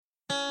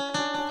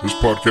This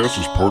podcast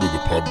is part of the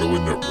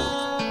Podbelly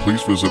Network.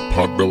 Please visit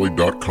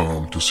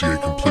podbelly.com to see a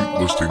complete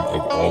listing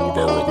of all of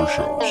our other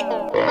shows.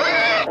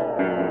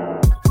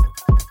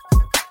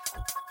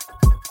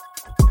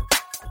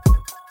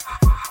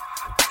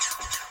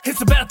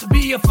 It's about to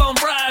be a fun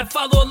ride.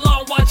 Follow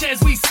along, watch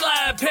as we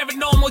slide.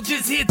 Paranormal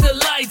just hit the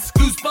lights.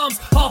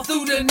 Goosebumps all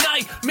through the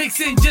night.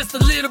 Mixing just a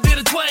little bit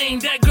of twain.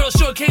 That girl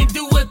sure can't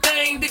do a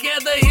thing.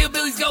 Together,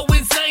 hillbillies go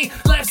insane.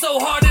 Laugh so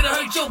hard it'll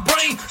hurt your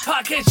brain.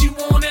 Podcast you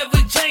won't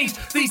ever change.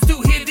 These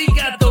two here, they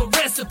got the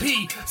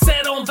recipe.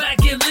 Sit on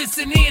back and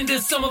listen in to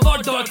some of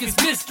our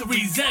darkest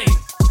mysteries, eh?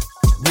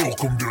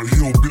 Welcome to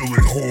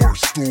Hillbilly Horror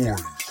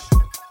Stories.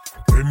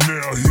 And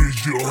now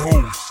here's your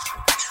hosts,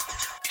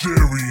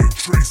 Jerry and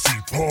Tracy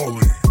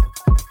Polly,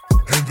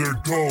 and their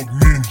dog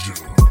Ninja.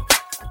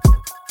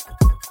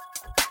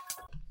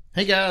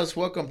 Hey guys,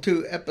 welcome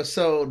to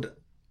episode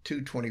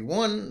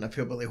 221 of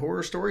Hillbilly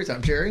Horror Stories.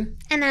 I'm Jerry.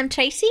 And I'm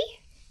Tracy.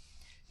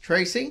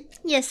 Tracy,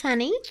 Yes,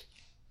 honey.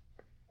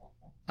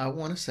 I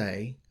want to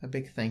say a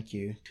big thank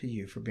you to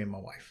you for being my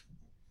wife.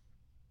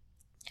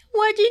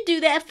 What'd you do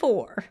that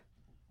for?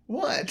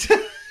 What?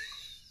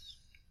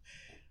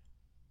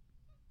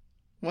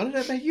 What did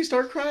that make you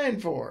start crying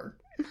for?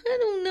 I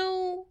don't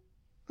know.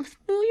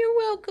 Oh, you're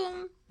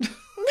welcome.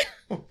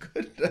 Oh,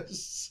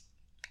 goodness.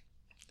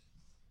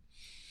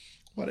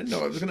 Well, I didn't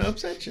know it was going to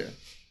upset you.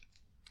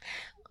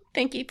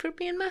 Thank you for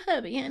being my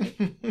hubby, honey.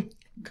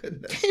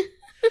 Goodness.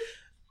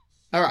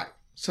 All right.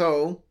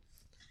 So,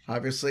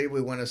 obviously,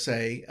 we want to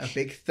say a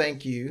big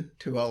thank you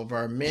to all of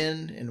our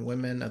men and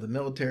women of the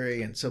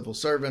military and civil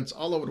servants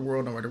all over the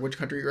world, no matter which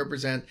country you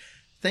represent.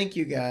 Thank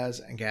you, guys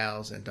and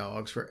gals and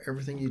dogs, for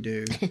everything you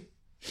do.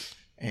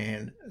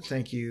 And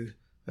thank you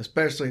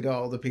especially to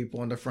all the people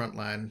on the front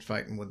line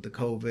fighting with the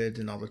COVID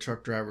and all the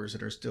truck drivers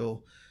that are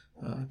still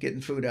getting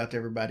food out to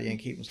everybody and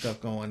keeping stuff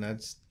going.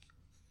 There's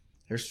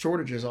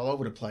shortages all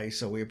over the place,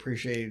 so we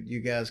appreciate you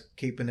guys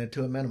keeping it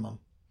to a minimum.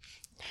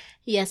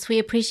 Yes, we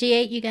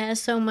appreciate you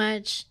guys so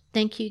much.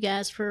 Thank you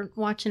guys for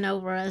watching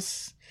over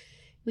us.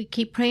 We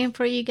keep praying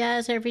for you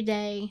guys every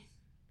day.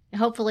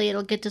 Hopefully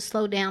it'll get to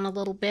slow down a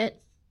little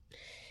bit.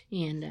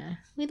 And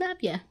we love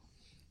you.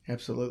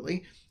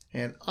 Absolutely.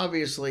 And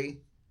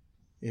obviously,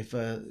 if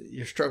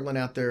you're struggling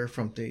out there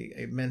from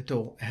a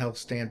mental health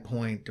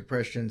standpoint,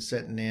 depression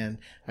setting in,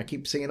 I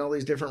keep seeing all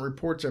these different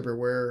reports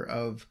everywhere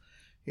of,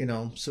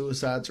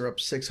 suicides are up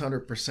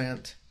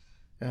 600%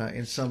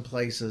 in some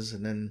places.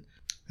 And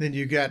then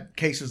you got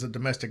cases of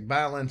domestic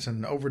violence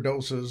and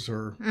overdoses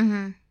are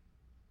 200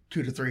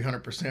 to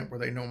 300% where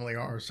they normally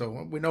are.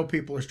 So we know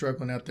people are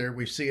struggling out there.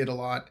 We see it a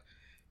lot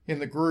in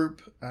the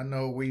group. I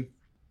know we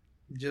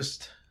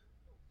just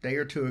a day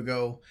or two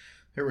ago,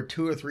 there were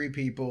 2 or 3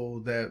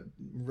 people that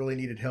really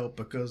needed help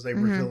because they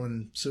were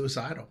feeling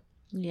suicidal.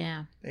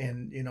 Yeah.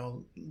 And,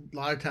 a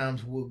lot of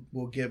times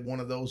we'll get one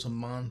of those a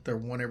month or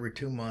one every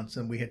 2 months,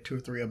 and we had 2 or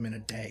 3 of them in a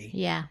day.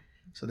 Yeah.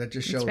 So that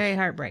just shows. It's very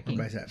heartbreaking.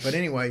 But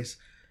anyways,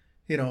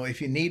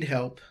 if you need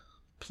help,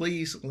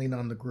 please lean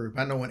on the group.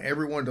 I know in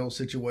every one of those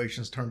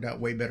situations turned out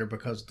way better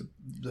because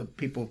the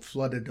people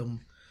flooded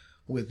them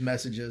with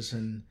messages,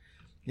 and,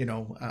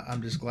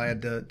 I'm just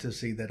glad to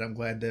see that. I'm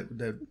glad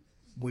that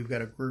we've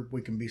got a group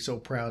we can be so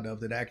proud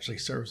of that actually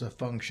serves a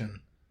function.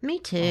 Me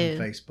too. On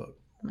Facebook.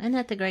 Isn't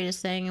that the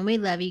greatest thing? And we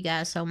love you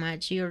guys so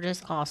much. You're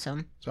just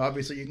awesome. So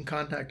obviously you can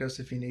contact us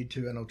if you need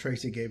to. I know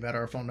Tracy gave out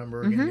our phone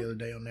number again the other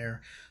day on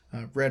there.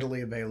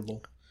 Readily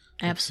available.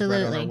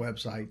 Absolutely. It's right on our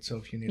website. So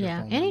if you need a phone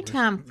number.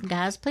 Anytime,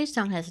 guys, please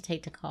don't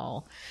hesitate to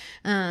call.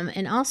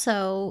 And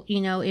also,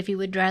 if you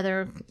would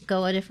rather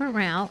go a different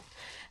route,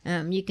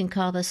 you can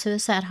call the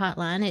suicide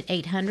hotline at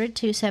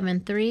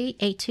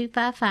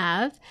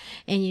 800-273-8255.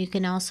 And you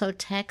can also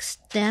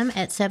text them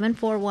at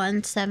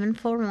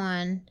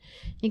 741-741.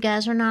 You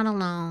guys are not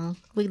alone.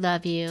 We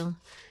love you.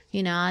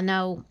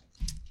 I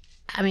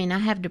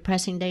have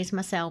depressing days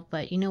myself,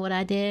 but you know what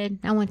I did?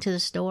 I went to the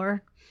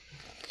store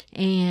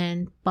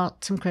and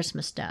bought some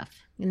Christmas stuff.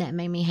 And that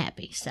made me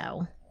happy,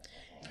 so.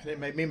 And it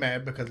made me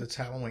mad because it's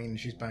Halloween and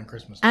she's buying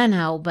Christmas stuff. I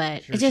know,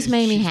 but it just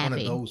made me happy.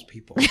 She's one of those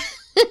people.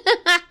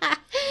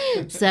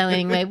 So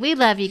anyway, we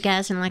love you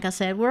guys, and like I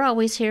said, we're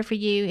always here for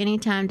you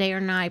anytime, day or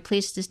night.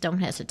 Please just don't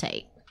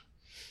hesitate.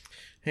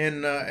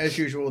 And as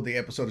usual, the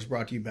episode is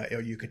brought to you by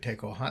El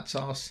Yucateco Hot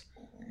Sauce.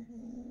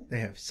 They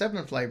have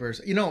 7 flavors.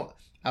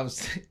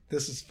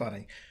 This is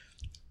funny.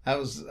 I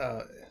was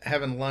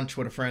having lunch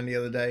with a friend the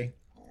other day,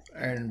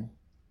 and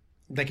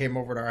they came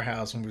over to our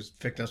house and was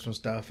picking up some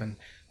stuff, and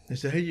they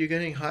said, "Hey, you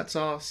got any hot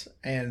sauce?"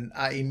 And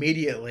I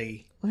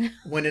immediately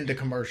went into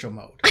commercial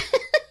mode.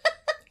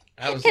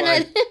 I was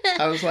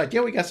like,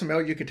 yeah, we got some El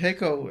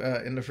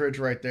Yucateco in the fridge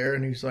right there.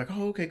 And he's like,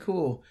 oh, okay,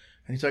 cool.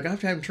 And he's like, I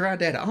haven't tried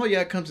that. Oh,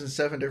 yeah, it comes in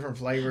 7 different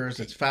flavors.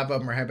 It's 5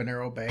 of them are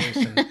habanero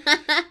based.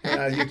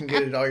 And you can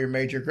get it all your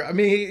major.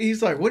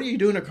 He's like, what are you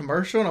doing a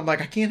commercial? And I'm like,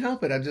 I can't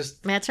help it.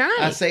 That's right.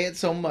 I say it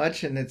so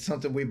much, and it's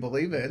something we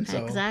believe in.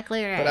 So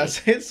exactly right. But I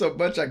say it so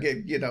much, I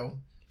get,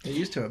 They're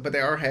used to it, but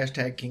they are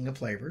hashtag King of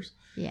Flavors.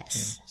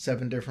 Yes.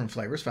 7 different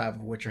flavors, 5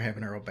 of which are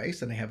habanero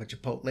base, and they have a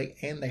chipotle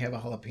and they have a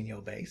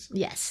jalapeno base.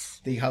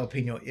 Yes. The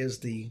jalapeno is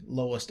the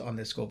lowest on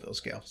the Scoville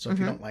scale. So if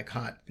you don't like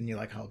hot and you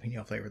like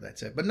jalapeno flavor,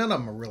 that's it. But none of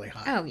them are really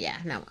hot. Oh, yeah.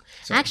 No.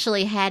 So- I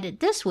actually had it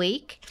this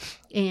week,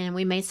 and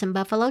we made some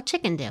buffalo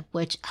chicken dip,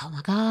 which, oh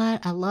my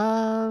God, I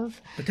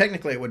love. But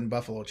technically, it wouldn't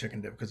buffalo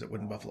chicken dip because it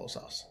wouldn't buffalo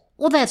sauce.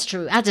 Well, that's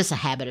true. I just a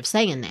habit of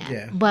saying that.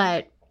 Yeah.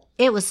 But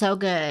it was so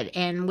good,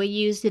 and we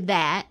used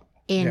that,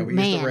 and Yeah, we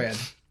man, used the red.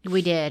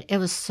 we did. It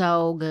was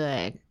so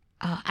good.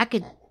 I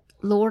could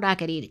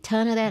eat a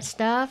ton of that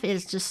stuff.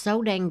 It's just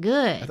so dang I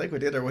good. think we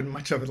did. There wasn't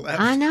much of it left.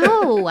 I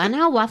know.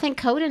 Well, I think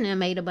Coden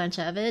made a bunch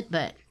of it,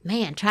 but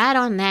man, try it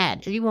on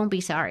that. You won't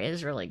be sorry.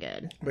 It's really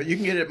good. But you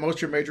can get it at most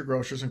of your major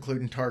grocers,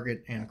 including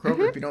Target and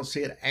Kroger. If you don't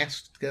see it,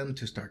 ask them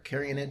to start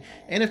carrying it.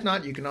 And if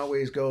not, you can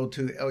always go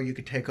to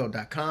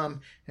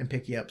elucateco.com and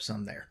pick you up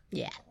some there.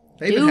 Yeah.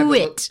 They even Do have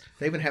the it.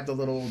 They even have the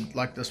little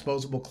like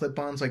disposable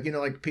clip-ons, like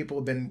like people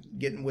have been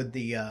getting with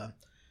the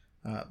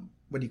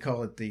what do you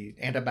call it? The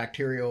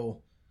antibacterial.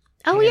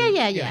 Oh, hand-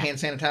 yeah. hand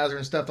sanitizer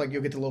and stuff. Like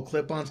you'll get the little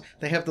clip-ons.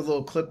 They have the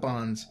little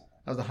clip-ons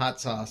of the hot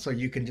sauce, so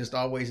you can just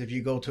always, if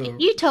you go to a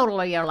You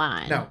totally are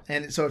lying. no,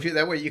 and so if you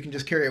that way you can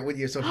just carry it with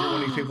you. So if you're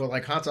one of these people that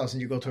like hot sauce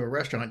and you go to a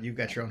restaurant, you've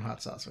got your own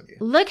hot sauce with you.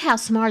 Look how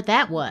smart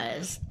that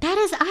was. That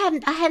is,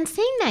 I hadn't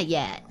seen that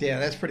yet. Yeah,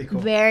 that's pretty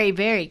cool. Very,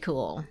 very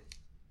cool.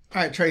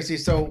 All right, Tracy.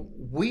 So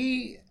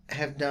we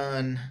have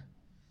done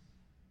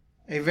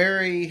a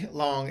very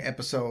long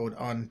episode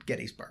on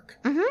Gettysburg.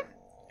 Mm-hmm.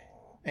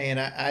 And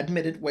I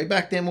admitted way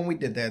back then when we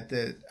did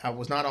that I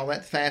was not all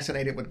that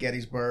fascinated with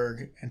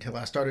Gettysburg until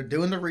I started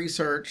doing the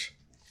research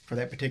for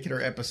that particular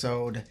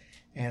episode.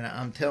 And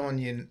I'm telling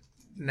you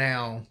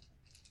now,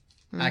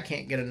 I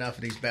can't get enough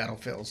of these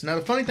battlefields. Now,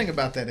 the funny thing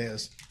about that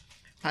is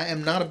I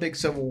am not a big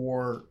Civil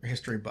War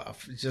history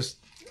buff. It's just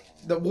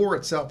the war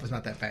itself is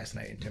not that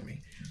fascinating to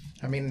me.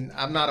 I mean,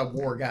 I'm not a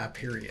war guy,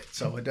 period.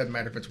 So it doesn't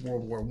matter if it's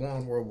World War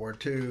I, World War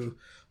II,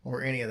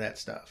 or any of that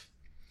stuff.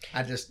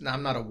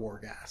 I'm not a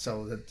war guy.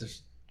 So that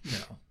just,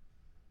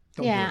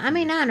 don't Yeah, do it for I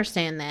mean, me. I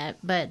understand that,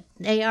 but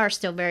they are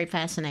still very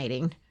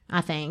fascinating,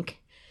 I think,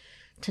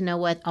 to know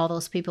what all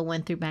those people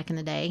went through back in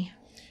the day.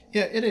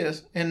 Yeah, it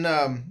is. And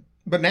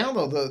but now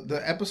though,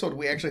 the episode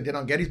we actually did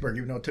on Gettysburg,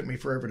 even though it took me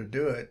forever to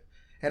do it,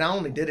 and I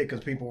only did it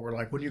because people were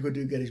like, "When you go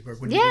do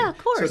Gettysburg?" When you Yeah, do-" of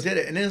course. So I did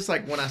it, and then it's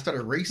like when I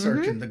started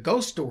researching the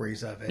ghost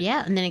stories of it.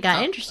 Yeah, and then it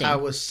got interesting. I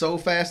was so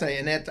fascinated,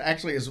 and that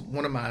actually is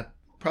one of my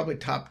probably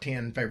top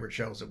 10 favorite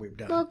shows that we've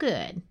done. Well,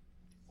 good.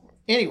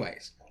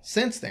 Anyways,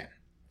 since then,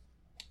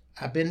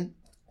 I've been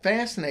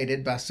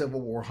fascinated by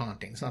Civil War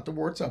hauntings. Not the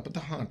war itself, but the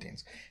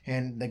hauntings.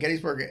 And the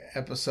Gettysburg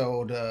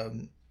episode,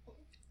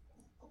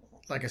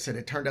 like I said,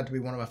 it turned out to be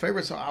one of my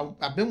favorites. So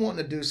I've been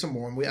wanting to do some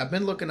more. And I've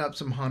been looking up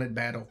some haunted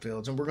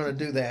battlefields. And we're going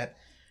to do that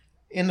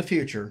in the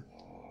future.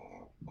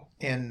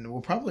 And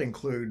we'll probably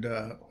include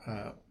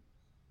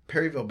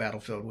Perryville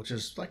Battlefield, which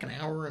is like an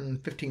hour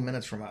and 15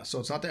 minutes from us. So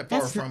it's not that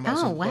far from us.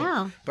 Oh,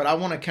 wow. But I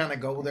want to kind of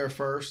go there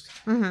first.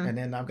 Mm-hmm. And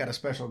then I've got a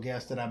special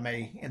guest that I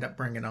may end up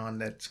bringing on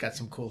that's got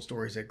some cool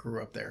stories that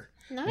grew up there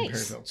in Nice.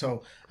 Perryville.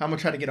 So I'm going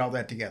to try to get all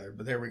that together.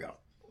 But there we go.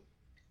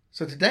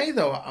 So today,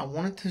 though, I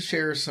wanted to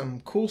share some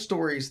cool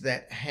stories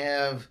that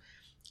have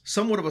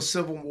somewhat of a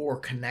Civil War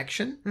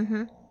connection.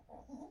 Mm-hmm.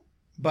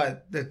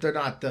 But they're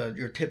not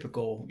your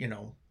typical,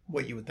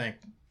 what you would think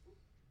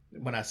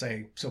when I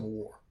say Civil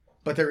War.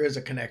 But there is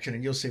a connection,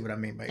 and you'll see what I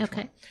mean by each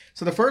Okay. one.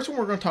 So the first one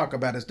we're going to talk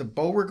about is the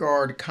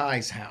Beauregard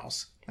Kai's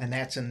house, and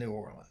that's in New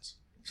Orleans.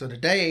 So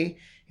today,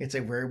 it's a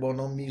very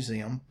well-known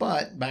museum,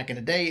 but back in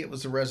the day, it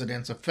was the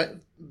residence of a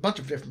bunch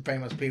of different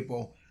famous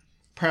people.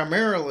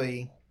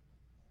 Primarily,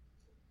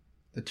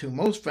 the two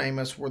most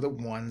famous were the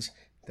ones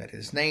that it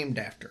is named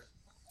after.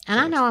 And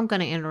I know I'm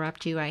going to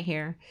interrupt you right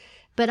here,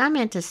 but I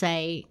meant to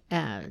say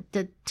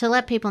to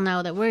let people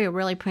know that we're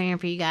really praying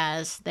for you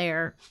guys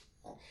there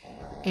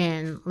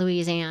in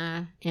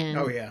Louisiana. And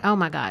Oh, yeah. oh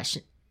my gosh,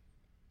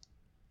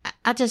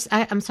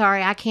 I'm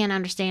sorry, I can't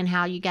understand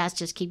how you guys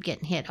just keep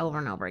getting hit over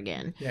and over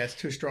again. Yeah, it's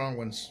two strong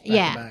ones back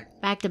Yeah, to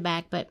back. back to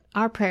back. But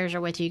our prayers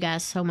are with you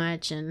guys so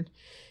much, and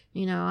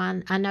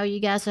I know you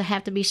guys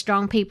have to be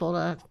strong people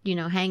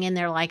to hang in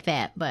there like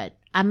that. But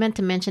I meant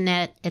to mention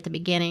that at the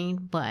beginning,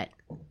 but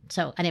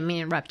so I didn't mean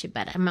to interrupt you.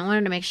 But I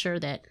wanted to make sure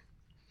that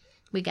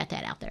we got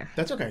that out there.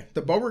 That's okay.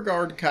 The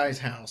Beauregard Kai's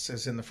house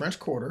is in the French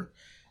Quarter,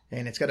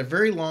 and it's got a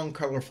very long,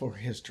 colorful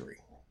history.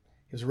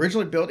 It was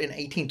originally built in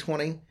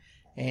 1820,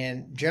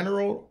 and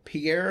General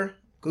Pierre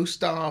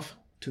Gustave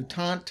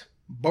Toutant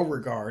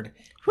Beauregard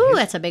Whew,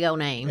 that's a big old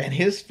name. and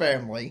his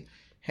family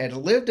had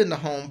lived in the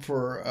home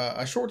for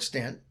a short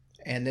stint,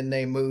 and then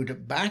they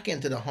moved back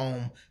into the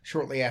home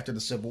shortly after the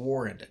Civil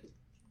War ended.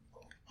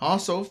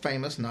 Also,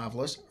 famous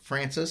novelist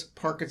Francis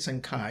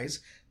Parkinson Kais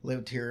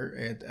lived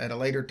here at a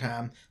later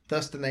time,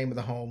 thus the name of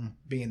the home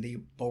being the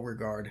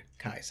Beauregard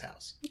Kai's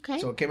house. Okay.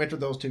 So it came after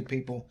those two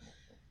people.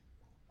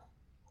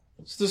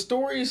 So the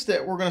stories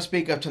that we're going to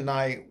speak of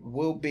tonight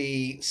will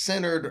be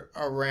centered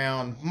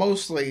around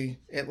mostly,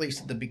 at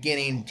least at the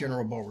beginning,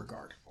 General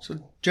Beauregard. So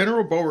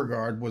General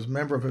Beauregard was a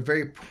member of a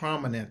very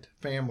prominent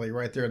family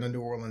right there in the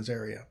New Orleans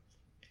area.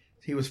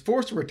 He was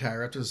forced to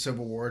retire after the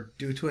Civil War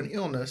due to an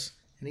illness,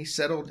 and he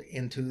settled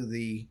into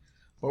the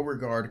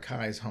Beauregard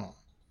Kai's home.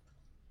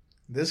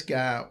 This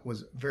guy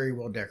was very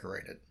well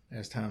decorated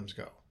as times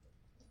go.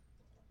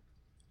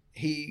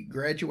 He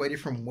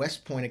graduated from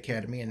West Point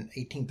Academy in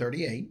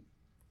 1838.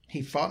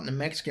 He fought in the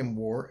Mexican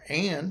War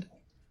and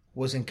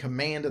was in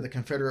command of the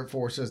Confederate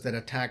forces that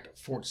attacked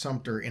Fort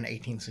Sumter in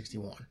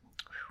 1861.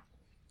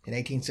 In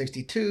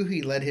 1862,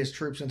 he led his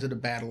troops into the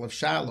Battle of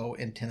Shiloh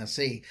in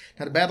Tennessee.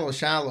 Now, the Battle of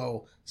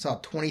Shiloh saw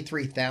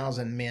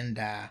 23,000 men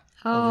die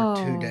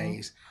over 2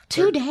 days.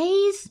 2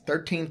 days?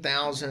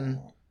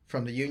 13,000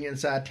 from the Union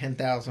side,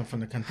 10,000 from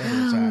the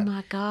Confederate side. Oh,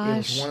 my gosh. It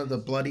was one of the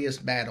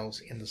bloodiest battles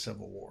in the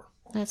Civil War.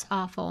 That's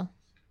awful.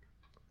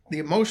 The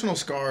emotional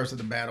scars of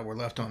the battle were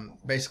left on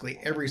basically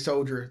every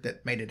soldier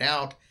that made it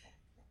out,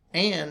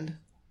 and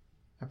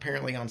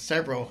apparently on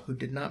several who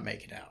did not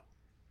make it out.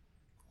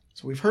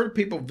 So we've heard of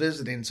people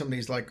visiting some of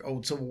these like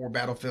old Civil War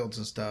battlefields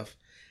and stuff,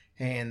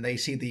 and they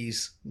see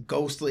these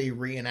ghostly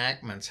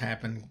reenactments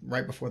happen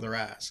right before their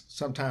eyes,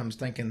 sometimes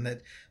thinking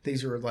that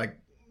these are like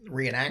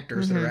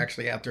reenactors that are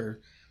actually out there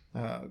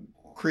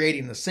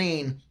creating the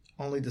scene,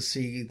 only to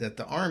see that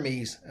the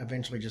armies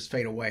eventually just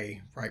fade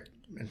away right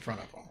in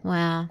front of them.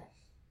 Wow.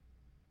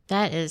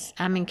 That is,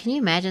 I mean, can you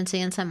imagine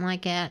seeing something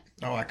like that?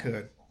 Oh, I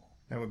could.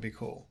 That would be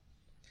cool.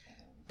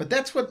 But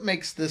that's what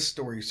makes this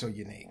story so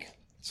unique.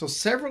 So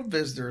several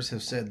visitors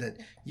have said that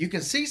you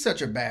can see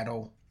such a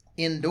battle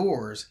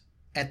indoors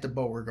at the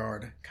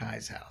Beauregard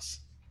Kai's house.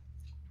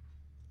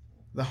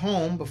 The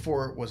home,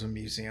 before it was a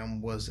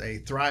museum, was a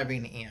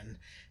thriving inn,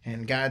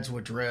 and guides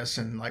would dress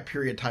in like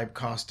period-type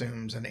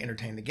costumes and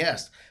entertain the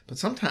guests. But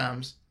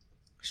sometimes,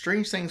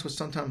 strange things would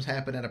sometimes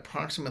happen at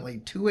approximately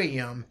 2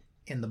 a.m.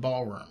 in the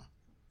ballroom.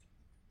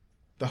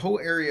 The whole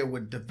area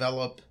would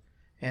develop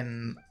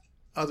an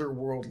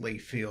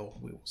otherworldly feel,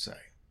 we will say.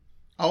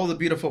 All the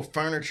beautiful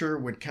furniture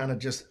would kind of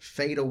just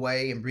fade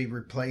away and be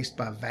replaced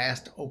by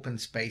vast open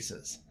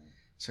spaces.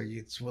 So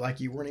it's like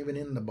you weren't even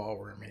in the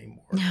ballroom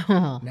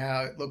anymore.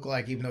 Now it looked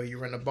like even though you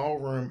were in the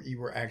ballroom, you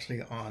were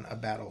actually on a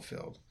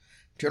battlefield.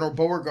 General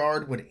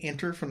Beauregard would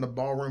enter from the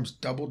ballroom's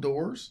double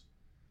doors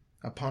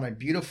upon a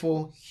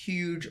beautiful,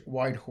 huge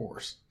white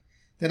horse.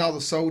 Then all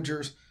the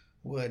soldiers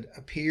would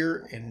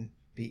appear and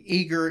be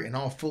eager and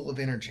all full of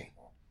energy.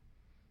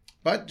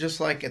 But just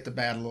like at the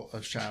Battle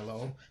of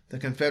Shiloh, the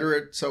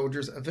Confederate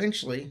soldiers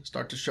eventually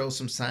start to show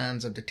some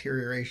signs of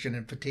deterioration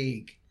and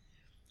fatigue.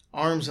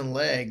 Arms and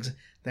legs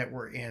that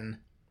were in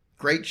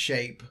great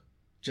shape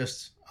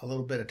just a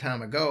little bit of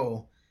time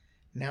ago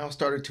now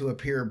started to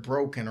appear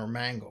broken or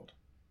mangled.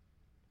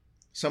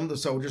 Some of the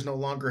soldiers no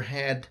longer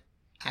had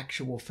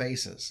actual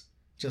faces,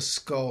 just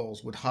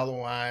skulls with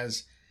hollow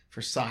eyes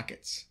for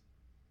sockets.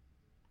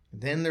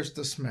 Then there's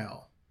the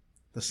smell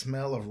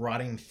of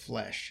rotting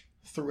flesh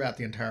throughout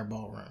the entire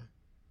ballroom.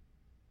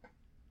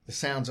 The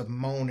sounds of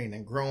moaning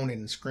and groaning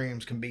and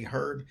screams can be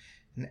heard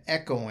and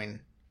echoing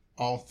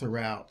all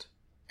throughout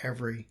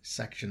every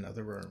section of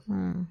the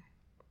room.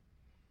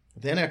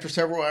 Then after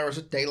several hours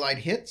of daylight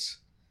hits,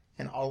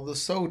 and all of the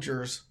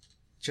soldiers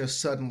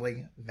just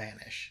suddenly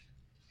vanish.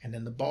 And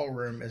then the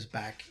ballroom is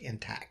back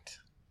intact.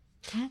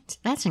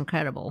 That's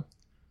incredible.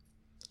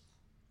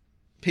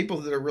 People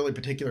that are really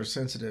particular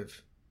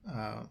sensitive,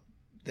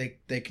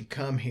 they can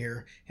come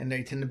here and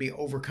they tend to be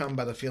overcome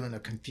by the feeling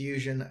of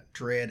confusion,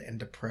 dread, and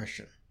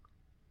depression.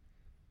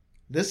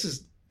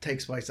 This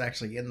takes place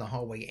actually in the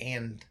hallway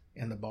and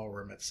in the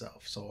ballroom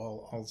itself. So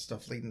all the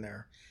stuff leading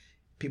there,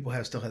 people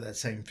still have that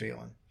same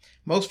feeling.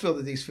 Most feel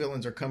that these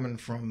feelings are coming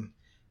from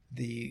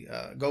the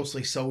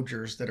ghostly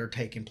soldiers that are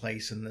taking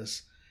place in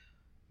this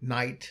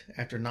night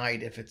after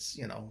night. If it's,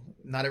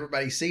 not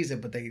everybody sees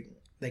it, but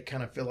they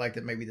kind of feel like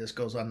that maybe this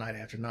goes on night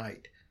after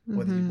night.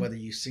 Whether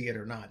you see it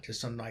or not.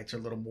 Just some nights are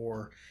a little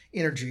more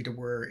energy to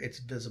where it's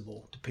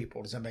visible to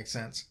people. Does that make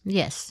sense?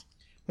 Yes.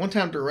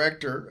 One-time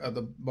director of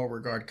the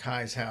Beauregard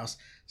Kai's house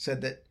said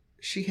that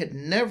she had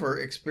never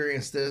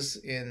experienced this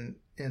in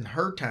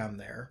her time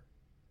there,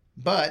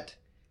 but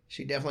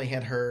she definitely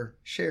had her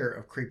share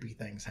of creepy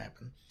things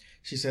happen.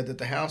 She said that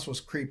the house was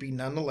creepy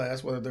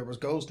nonetheless. Whether there was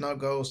ghosts, no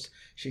ghosts,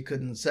 she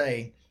couldn't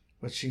say.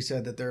 But she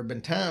said that there have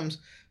been times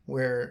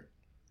where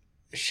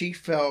she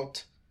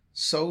felt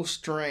so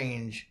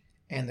strange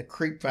and the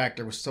creep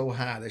factor was so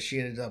high that she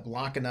ended up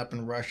locking up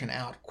and rushing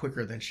out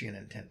quicker than she had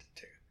intended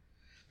to.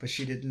 But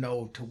she didn't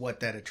know to what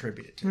that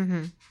attributed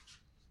to.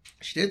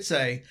 She did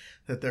say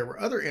that there were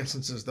other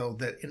instances, though,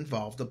 that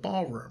involved the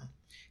ballroom.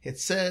 It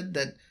said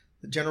that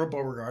General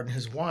Beauregard and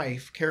his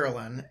wife,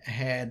 Carolyn,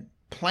 had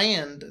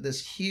planned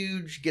this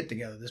huge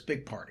get-together, this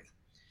big party.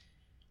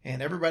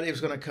 And everybody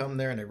was going to come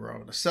there and they were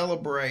all to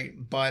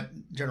celebrate, but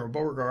General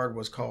Beauregard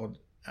was called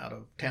out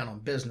of town on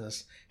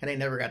business, and they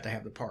never got to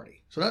have the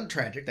party. So nothing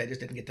tragic. They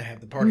just didn't get to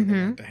have the party they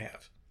wanted to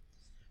have.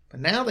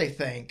 But now they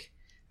think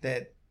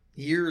that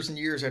years and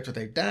years after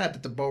they've died,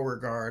 that the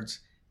Beauregards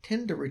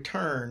tend to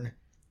return,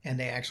 and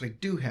they actually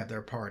do have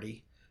their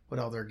party with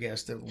all their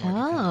guests that want to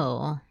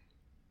come.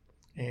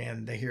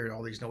 And they hear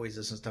all these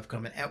noises and stuff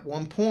coming. At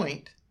one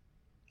point,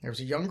 there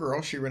was a young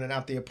girl. She rented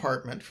out the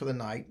apartment for the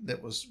night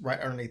that was right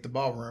underneath the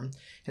ballroom.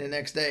 And the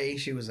next day,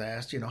 she was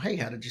asked, hey,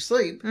 how did you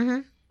sleep? Mm-hmm.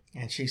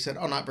 And she said,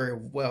 not very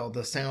well.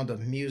 The sound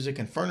of music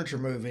and furniture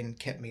moving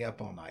kept me up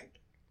all night.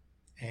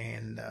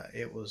 And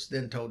it was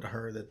then told to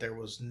her that there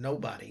was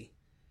nobody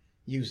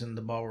using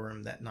the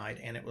ballroom that night,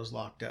 and it was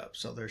locked up.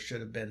 So there should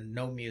have been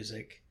no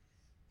music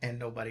and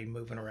nobody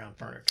moving around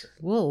furniture.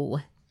 Whoa.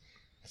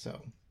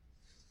 So...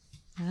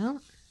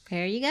 well,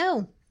 there you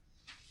go.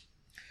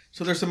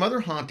 So there's some other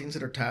hauntings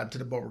that are tied to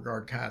the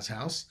Beauregard Kai's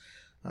house.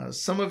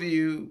 Some of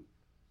you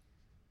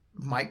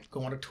might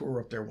go on a tour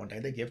up there one day.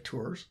 They give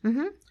tours.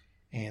 Mm-hmm.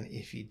 And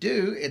if you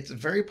do, it's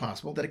very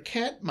possible that a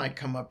cat might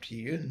come up to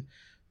you and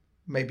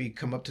maybe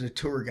come up to the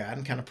tour guide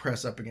and kind of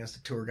press up against the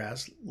tour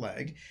guide's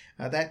leg.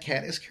 That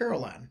cat is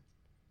Caroline.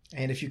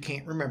 And if you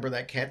can't remember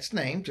that cat's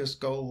name,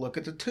 just go look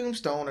at the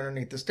tombstone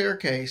underneath the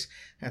staircase.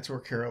 That's where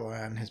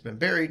Caroline has been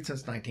buried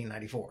since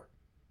 1994.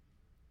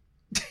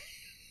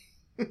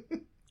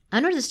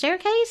 Under the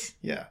staircase?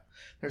 Yeah.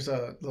 There's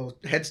a little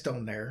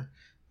headstone there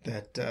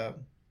that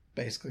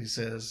basically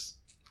says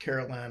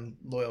Caroline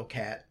Loyal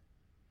Cat.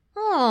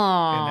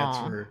 Oh. And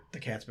that's where the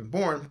cat's been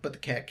born, but the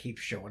cat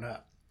keeps showing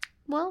up.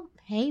 Well,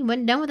 hey, he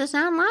wasn't done with his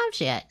 9 lives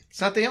yet.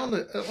 It's not the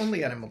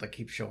only animal that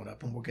keeps showing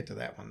up, and we'll get to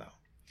that one, though.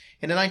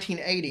 In the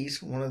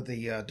 1980s, one of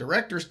the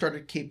directors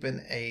started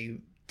keeping a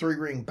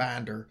 3-ring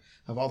binder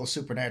of all the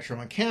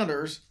supernatural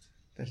encounters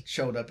that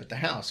showed up at the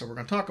house. So we're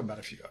going to talk about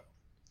a few of them.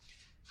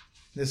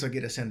 This will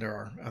get us into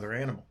our other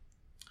animal.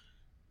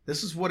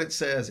 This is what it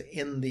says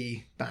in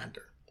the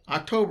binder.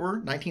 October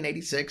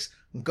 1986,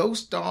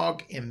 ghost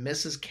dog in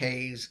Mrs.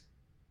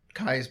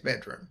 Kai's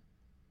bedroom.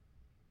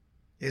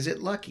 Is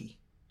it lucky? ?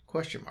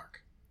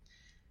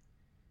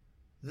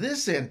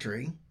 This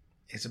entry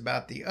is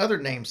about the other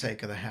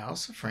namesake of the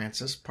house,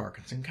 Frances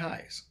Parkinson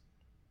Kais.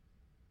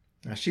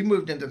 Now, she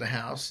moved into the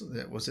house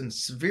that was in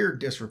severe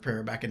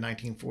disrepair back in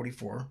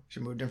 1944. She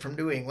moved in from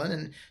New England,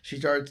 and she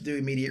started to do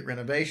immediate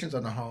renovations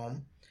on the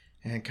home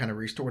and kind of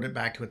restored it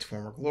back to its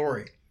former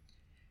glory.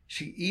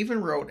 She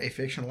even wrote a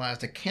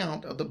fictionalized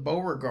account of the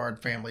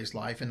Beauregard family's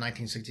life in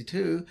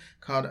 1962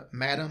 called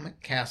Madame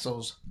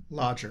Castle's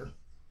Lodger.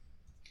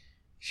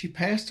 She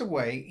passed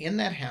away in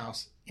that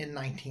house in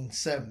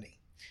 1970.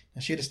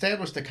 Now, she had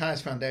established the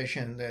Kais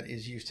Foundation that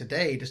is used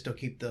today to still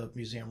keep the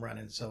museum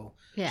running, so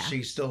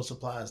she still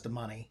supplies the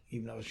money,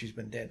 even though she's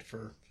been dead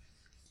for,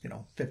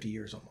 50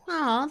 years almost.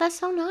 Oh, that's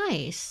so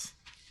nice.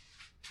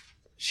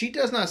 She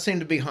does not seem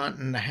to be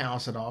haunting the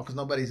house at all, because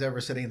nobody's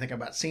ever said anything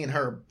about seeing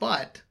her,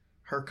 but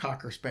her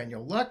Cocker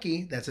Spaniel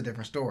Lucky, that's a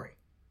different story.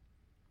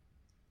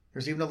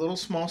 There's even a little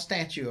small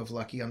statue of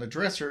Lucky on the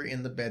dresser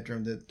in the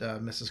bedroom that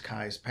Mrs.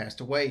 Kais passed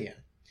away in.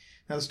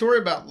 Now, the story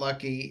about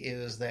Lucky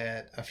is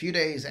that a few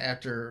days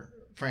after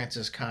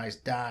Frances Kais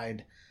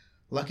died,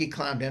 Lucky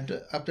climbed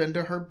up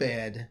into her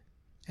bed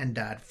and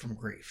died from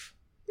grief.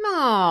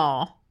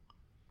 No.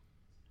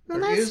 Well,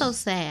 that's so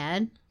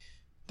sad.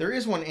 There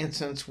is one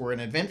instance where an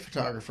event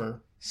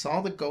photographer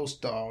saw the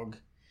ghost dog.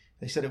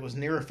 They said it was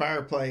near a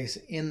fireplace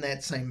in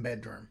that same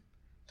bedroom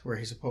to where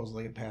he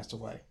supposedly had passed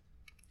away.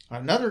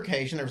 On another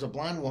occasion, there was a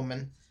blind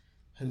woman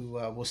who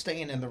was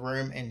staying in the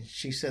room, and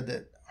she said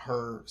that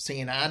her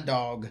seeing eye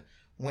dog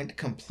went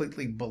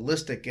completely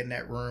ballistic in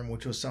that room,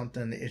 which was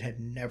something it had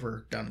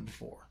never done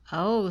before.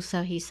 Oh,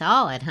 so he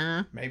saw it,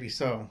 huh? Maybe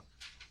so.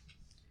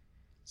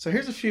 So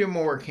here's a few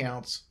more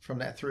accounts from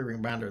that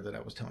 3-ring binder that I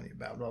was telling you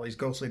about, with all these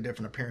ghostly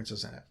different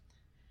appearances in it.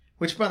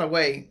 Which, by the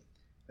way,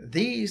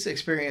 these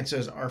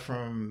experiences are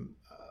from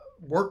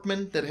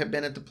workmen that have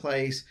been at the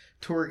place,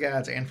 tour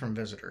guides, and from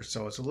visitors.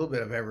 So it's a little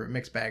bit of a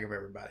mixed bag of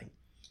everybody.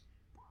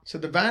 So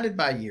divided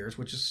by years,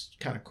 which is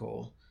kind of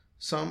cool.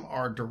 Some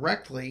are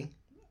directly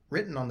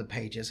written on the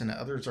pages, and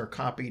others are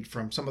copied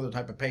from some other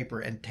type of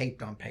paper and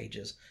taped on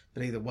pages.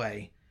 But either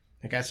way,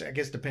 I guess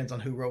it depends on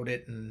who wrote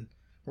it and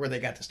where they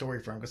got the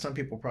story from, because some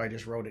people probably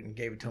just wrote it and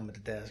gave it to them at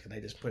the desk, and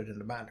they just put it in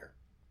the binder.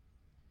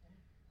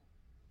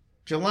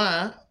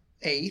 July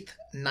 8th,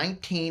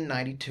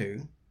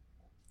 1992,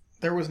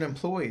 there was an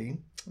employee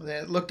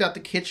that looked out the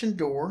kitchen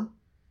door,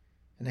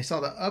 and they saw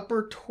the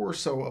upper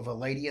torso of a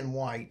lady in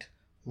white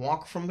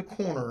walk from the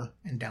corner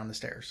and down the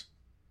stairs.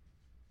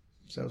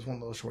 So it was one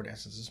of those short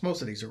instances.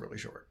 Most of these are really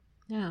short.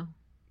 No.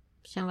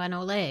 She don't got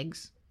no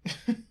legs.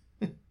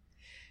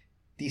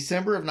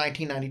 December of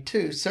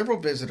 1992, several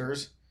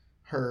visitors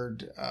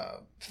heard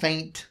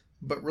faint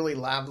but really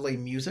lively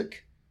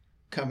music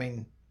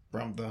coming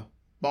from the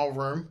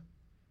ballroom.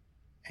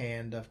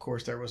 And, of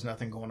course, there was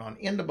nothing going on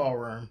in the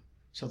ballroom,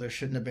 so there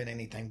shouldn't have been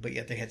anything. But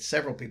yet they had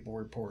several people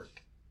report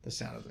the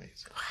sound of the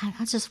music.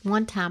 I just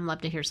one time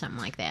love to hear something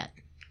like that.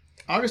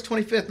 August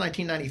 25th,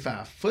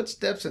 1995,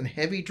 footsteps and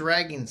heavy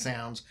dragging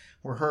sounds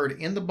were heard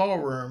in the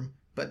ballroom,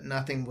 but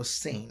nothing was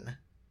seen,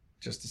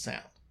 just the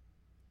sound.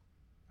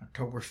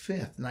 October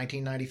 5th,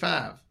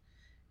 1995,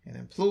 an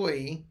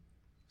employee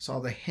saw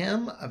the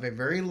hem of a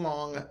very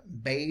long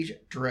beige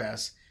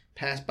dress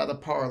pass by the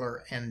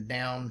parlor and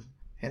down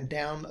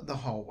the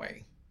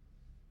hallway.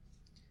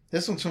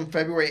 This one's from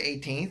February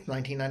 18th,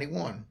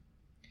 1991.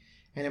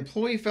 An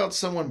employee felt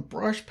someone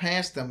brush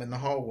past them in the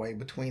hallway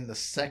between the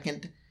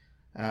second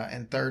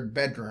and third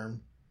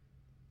bedroom.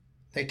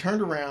 They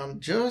turned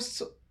around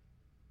just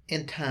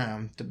in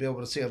time to be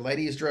able to see a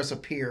lady's dress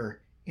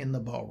appear in the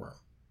ballroom.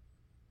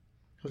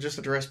 It was just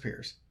a dress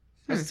appears.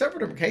 There's several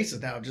different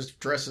cases now, just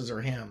dresses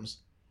or hems.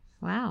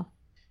 Wow.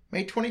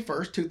 May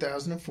 21st,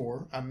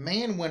 2004, a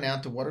man went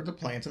out to water the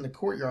plants in the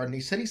courtyard, and he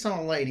said he saw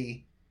a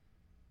lady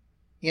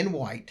in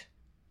white,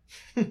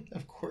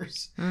 of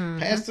course,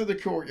 pass through the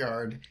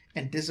courtyard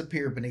and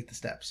disappear beneath the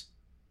steps.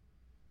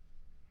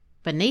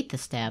 Beneath the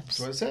steps? That's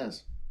what it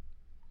says.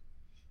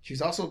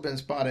 She's also been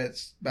spotted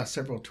by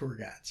several tour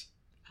guides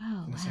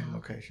in the same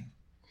location.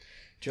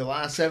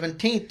 July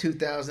 17th,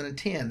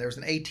 2010, there was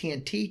an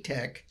AT&T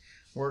tech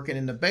working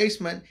in the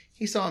basement.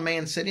 He saw a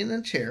man sitting in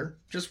a chair,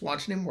 just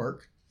watching him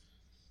work.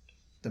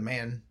 The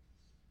man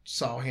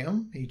saw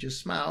him. He just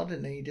smiled,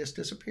 and then he just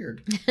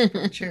disappeared from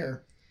the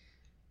chair.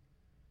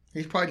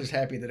 He's probably just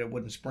happy that it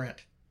wouldn't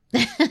sprint.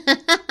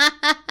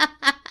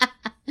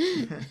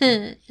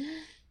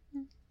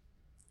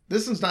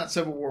 This is not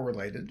Civil War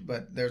related,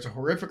 but there's a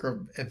horrific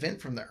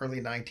event from the early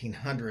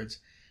 1900s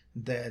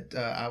that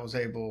I was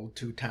able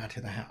to tie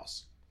to the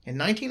house. In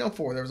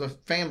 1904, there was a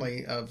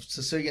family of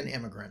Sicilian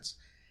immigrants,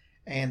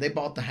 and they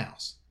bought the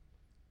house.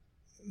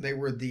 They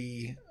were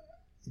the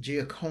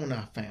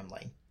Giancona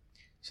family.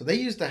 So they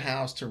used the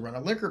house to run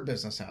a liquor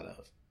business out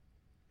of.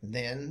 And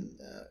then,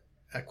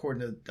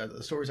 according to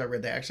the stories I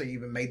read, they actually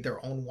even made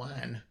their own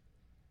wine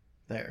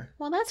there.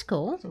 Well, that's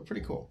cool. So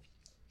pretty cool.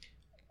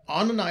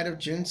 On the night of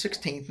June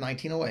 16th,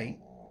 1908,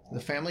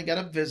 the family got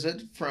a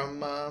visit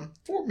from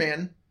 4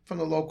 men from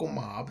the local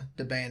mob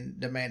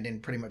demanding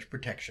pretty much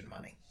protection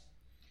money.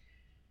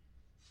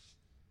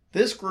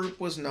 This group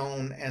was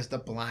known as the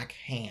Black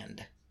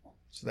Hand.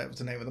 So that was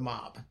the name of the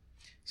mob.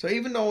 So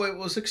even though it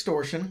was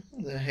extortion,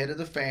 the head of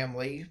the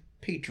family,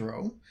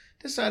 Pietro,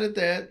 decided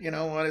that, you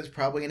know what, it's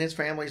probably in his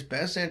family's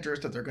best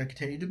interest that they're going to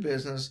continue to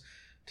business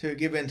to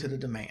give in to the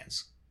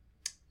demands.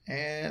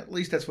 And at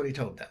least that's what he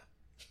told them.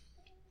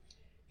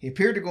 He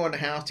appeared to go in the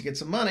house to get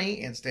some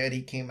money. Instead,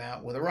 he came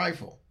out with a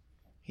rifle.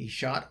 He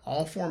shot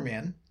all 4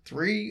 men.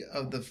 3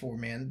 of the 4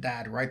 men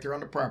died right there on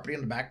the property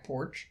on the back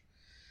porch.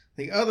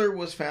 The other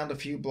was found a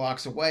few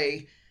blocks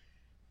away,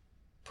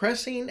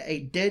 pressing a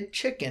dead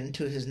chicken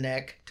to his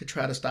neck to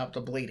try to stop the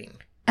bleeding.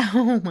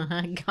 Oh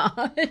my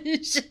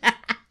gosh.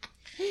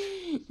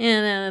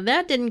 And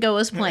that didn't go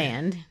as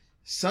planned.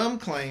 Some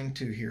claim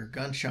to hear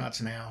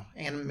gunshots now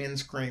and men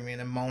screaming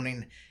and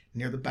moaning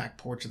near the back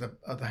porch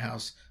of the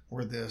house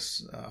where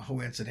this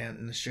whole incident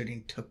and the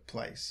shooting took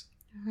place.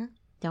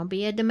 Don't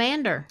be a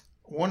demander.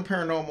 One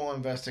paranormal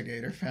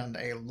investigator found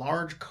a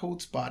large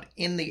cold spot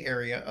in the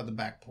area of the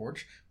back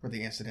porch where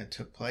the incident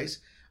took place.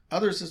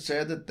 Others have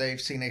said that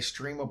they've seen a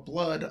stream of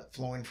blood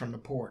flowing from the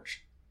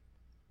porch.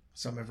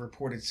 Some have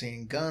reported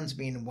seeing guns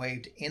being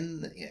waved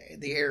in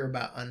the air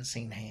by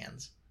unseen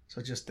hands.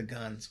 So just the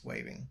guns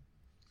waving.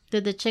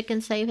 Did the chicken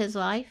save his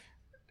life?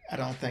 I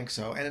don't think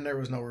so. And then there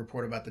was no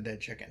report about the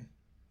dead chicken.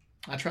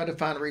 I tried to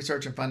find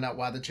research and find out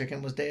why the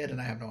chicken was dead,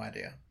 and I have no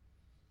idea.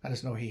 I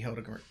just know he held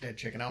a dead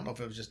chicken. I don't know if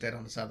it was just dead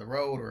on the side of the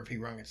road or if he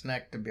wrung its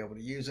neck to be able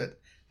to use it.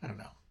 I don't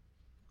know.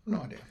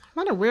 No idea.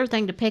 What a weird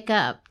thing to pick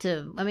up.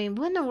 I mean,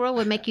 what in the world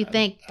would make you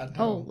think,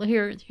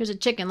 here's a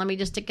chicken. Let me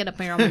just stick it up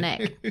here on my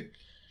neck.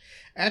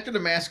 After the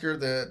massacre,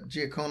 the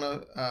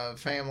Giancona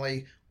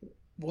family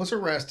was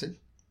arrested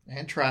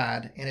and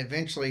tried and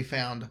eventually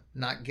found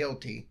not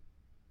guilty.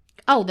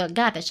 Oh, the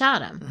guy that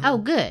shot him. Mm-hmm. Oh,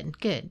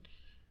 good.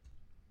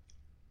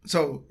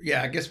 So,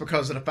 yeah, I guess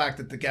because of the fact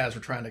that the guys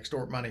were trying to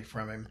extort money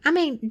from him. I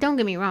mean, don't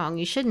get me wrong.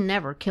 You should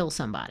never kill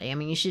somebody. I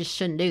mean, you just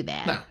shouldn't do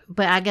that. No.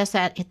 But I guess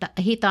that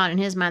he thought in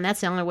his mind that's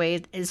the only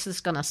way it's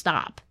just going to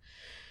stop.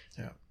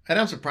 Yeah. And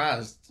I'm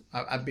surprised.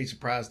 I'd be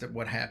surprised at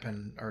what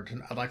happened, or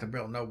I'd like to be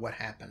able to know what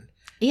happened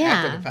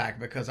after the fact,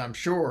 because I'm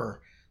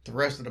sure the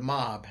rest of the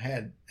mob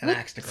had an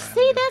axe to grind.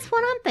 See, that's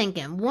what I'm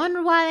thinking.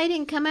 Wonder why they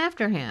didn't come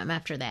after him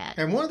after that.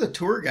 And one of the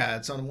tour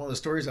guides, on one of the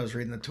stories I was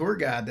reading, the tour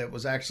guide that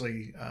was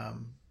actually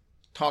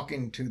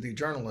talking to the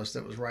journalist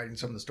that was writing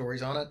some of the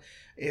stories on it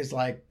is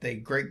like the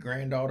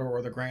great-granddaughter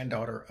or the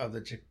granddaughter of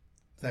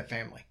that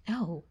family.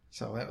 Oh.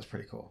 So that was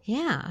pretty cool.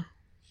 Yeah.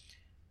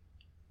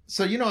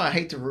 So, I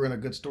hate to ruin a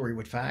good story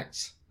with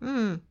facts.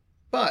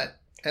 But,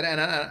 and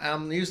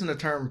I'm using the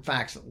term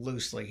facts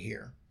loosely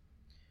here,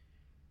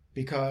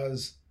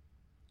 because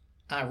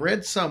I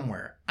read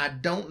somewhere, I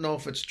don't know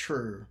if it's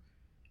true,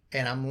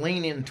 and I'm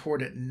leaning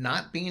toward it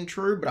not being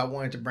true, but I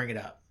wanted to bring it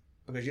up,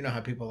 because you know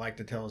how people like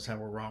to tell us how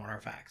we're wrong on our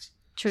facts.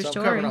 True story.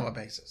 I'm covering all my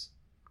bases.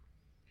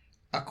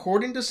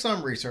 According to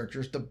some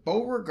researchers, the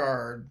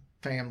Beauregard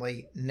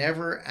family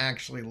never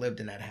actually lived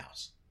in that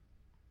house.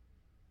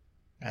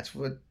 That's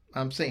what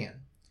I'm seeing.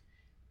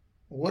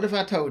 What if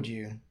I told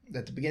you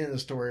that at the beginning of the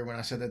story, when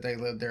I said that they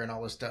lived there and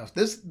all this stuff,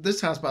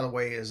 this house, by the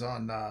way, is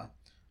on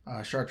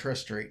Chartres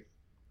Street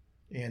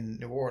in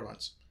New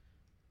Orleans.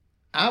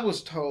 I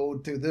was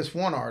told through this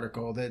one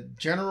article that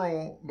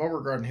General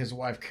Beauregard and his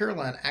wife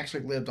Caroline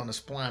actually lived on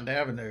Esplanade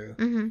Avenue,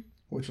 Mm-hmm.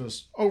 which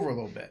was over a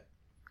little bit.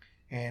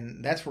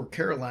 And that's where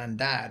Caroline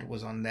died,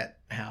 was on that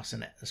house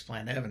in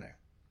Esplanade Avenue.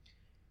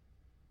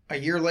 A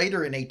year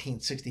later, in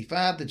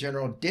 1865, the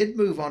general did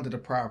move onto the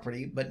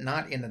property, but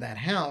not into that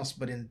house,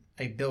 but in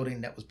a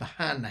building that was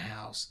behind the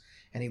house.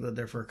 And he lived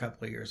there for a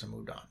couple of years and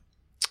moved on.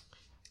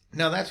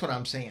 Now, that's what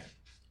I'm saying.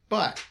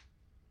 But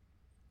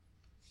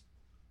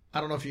I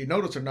don't know if you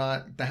noticed or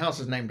not, the house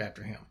is named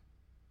after him.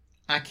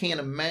 I can't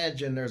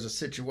imagine there's a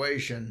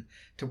situation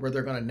to where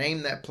they're going to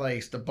name that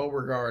place the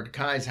Beauregard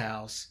Kai's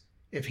house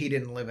if he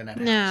didn't live in that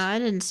house. No, it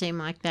didn't seem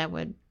like that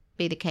would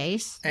be the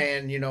case.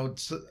 And,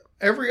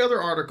 every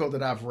other article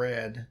that I've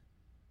read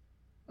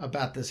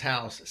about this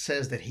house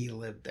says that he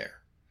lived there.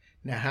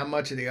 Now, how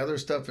much of the other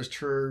stuff is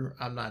true,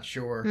 I'm not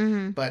sure.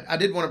 Mm-hmm. But I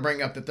did want to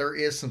bring up that there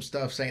is some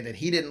stuff saying that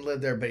he didn't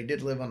live there, but he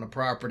did live on the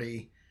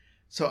property.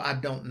 So I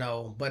don't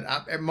know. But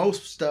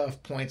most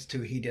stuff points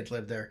to he did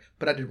live there.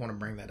 But I did want to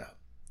bring that up.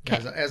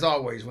 Okay. As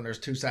always, when there's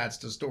two sides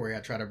to the story, I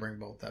try to bring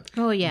both up.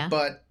 Oh, yeah.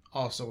 But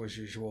also, as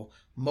usual,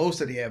 most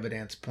of the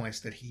evidence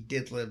points that he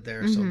did live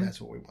there. So that's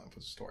what we want for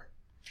the story.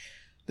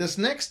 This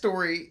next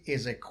story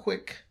is a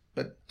quick,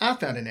 but I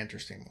found an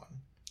interesting one.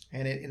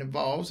 And it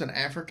involves an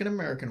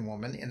African-American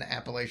woman in the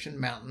Appalachian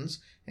Mountains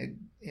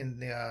in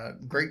the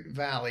Great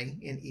Valley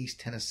in East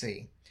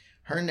Tennessee.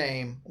 Her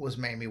name was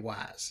Mamie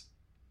Wise.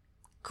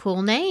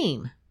 Cool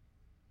name.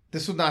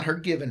 This was not her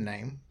given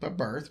name by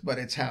birth, but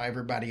it's how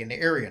everybody in the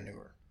area knew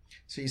her.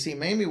 So you see,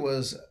 Mamie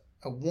was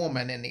a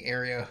woman in the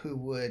area who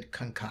would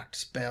concoct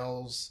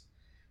spells.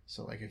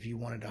 So like if you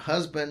wanted a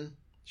husband,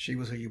 she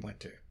was who you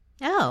went to.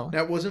 Oh.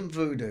 That wasn't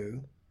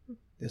voodoo.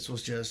 This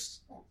was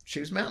just,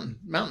 she was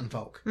mountain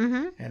folk.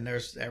 Mm-hmm. And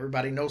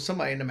everybody knows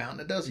somebody in the mountain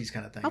that does these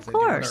kind of things. Of They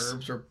course. do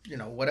herbs or,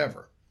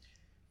 whatever.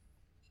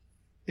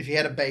 If you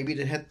had a baby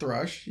that had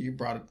thrush, you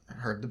brought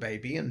her the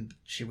baby and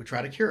she would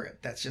try to cure it.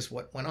 That's just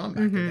what went on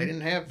back then. They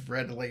didn't have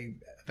readily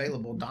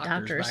available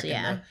doctors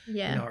back in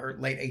the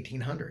late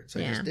 1800s.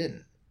 They just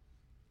didn't.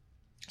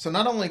 So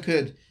not only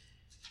could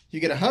you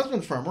get a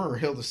husband from her or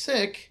heal the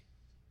sick,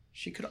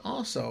 she could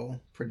also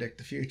predict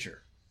the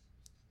future.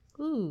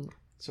 Ooh.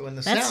 So in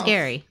the That's South,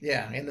 scary.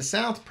 Yeah, in the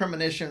South,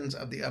 premonitions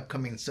of the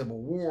upcoming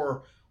Civil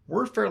War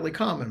were fairly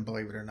common,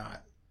 believe it or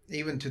not.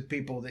 Even to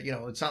people that,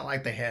 it's not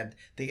like they had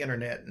the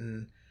internet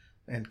and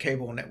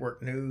cable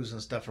network news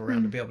and stuff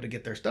around to be able to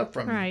get their stuff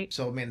from. Right.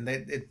 So, I mean,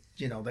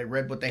 they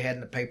read what they had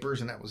in the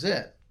papers and that was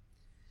it.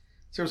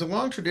 So there was a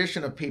long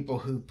tradition of people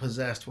who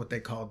possessed what they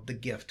called the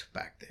gift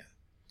back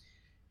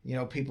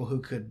then. People who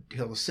could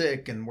heal the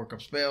sick and work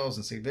up spells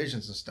and see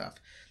visions and stuff.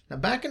 Now,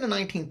 back in the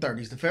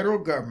 1930s, the federal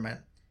government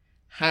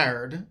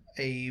hired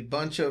a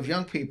bunch of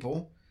young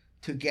people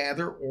to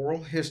gather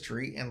oral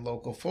history and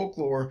local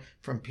folklore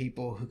from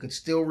people who could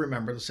still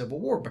remember the Civil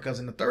War. Because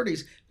in the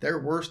 30s, there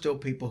were still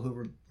people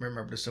who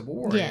remember the Civil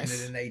War. Yes. It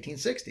ended in the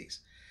 1860s.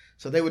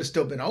 So they would have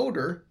still been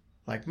older,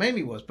 like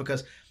Mamie was,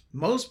 because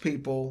most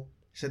people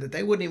said that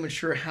they weren't even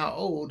sure how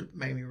old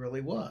Mamie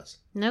really was.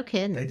 No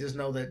kidding. They just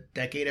know that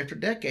decade after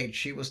decade,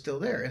 she was still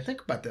there. And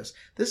think about this.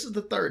 This is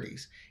the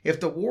 30s. If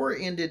the war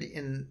ended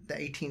in the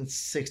late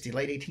 1860s,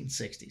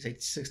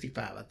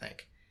 1865, I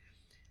think.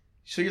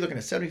 So you're looking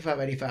at 75,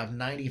 85,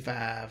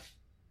 95,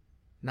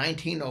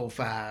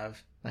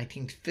 1905,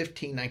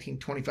 1915,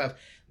 1925.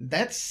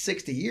 That's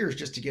 60 years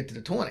just to get to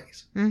the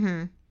 20s.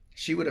 Mm-hmm.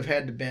 She would have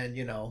had to been,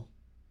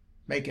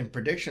 making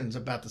predictions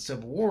about the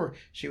Civil War.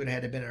 She would have had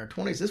to have been in her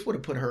 20s. This would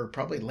have put her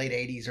probably late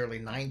 80s, early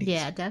 90s.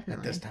 Yeah,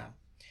 definitely. At this time.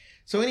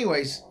 So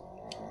anyways,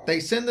 they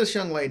send this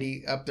young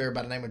lady up there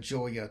by the name of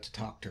Julia to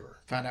talk to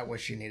her, find out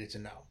what she needed to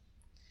know.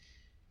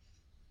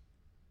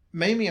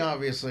 Mamie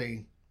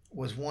obviously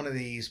was one of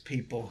these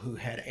people who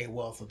had a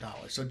wealth of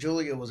knowledge. So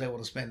Julia was able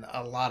to spend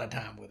a lot of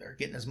time with her,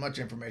 getting as much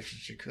information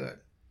as she could.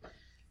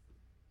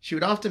 She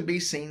would often be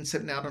seen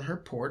sitting out on her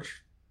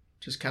porch,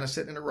 just kind of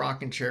sitting in a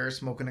rocking chair,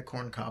 smoking a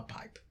corncob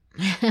pipe.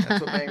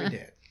 That's what Mamie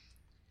did.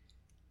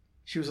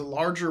 She was a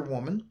larger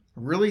woman,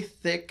 really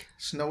thick,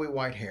 snowy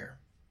white hair.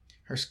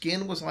 Her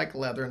skin was like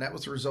leather, and that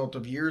was the result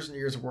of years and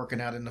years of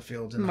working out in the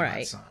fields in the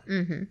hot sun.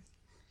 Mm-hmm.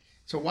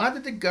 So why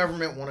did the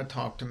government want to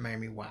talk to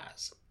Mamie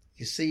Wise?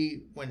 You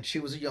see, when she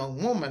was a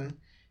young woman,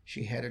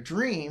 she had a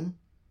dream,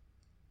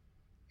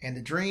 and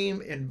the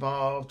dream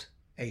involved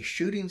a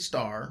shooting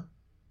star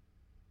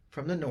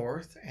from the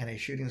north and a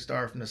shooting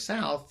star from the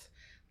south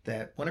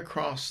that went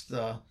across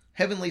the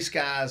heavenly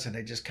skies, and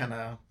they just kind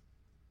of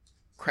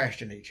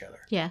crashed into each other.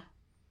 Yeah.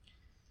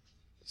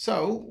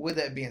 So, with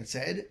that being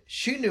said,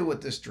 she knew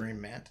what this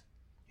dream meant,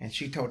 and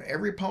she told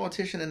every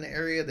politician in the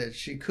area that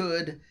she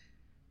could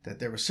that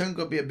there was soon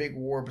going to be a big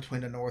war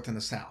between the North and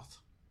the South.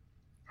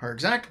 Her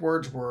exact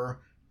words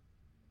were,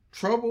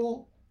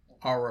 "Trouble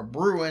are a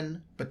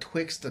brewing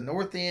betwixt the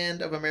north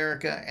end of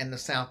America and the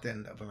south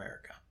end of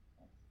America."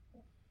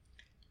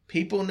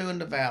 People knew in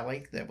the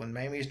valley that when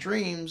Mamie's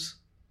dreams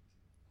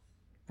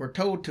were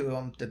told to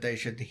them, that they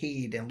should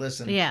heed and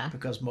listen,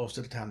 because most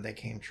of the time they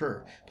came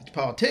true. But the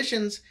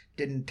politicians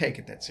didn't take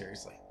it that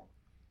seriously.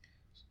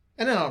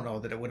 And I don't know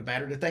that it would have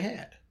mattered if they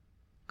had.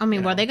 I mean,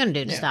 You what are know, they going to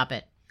do to yeah. stop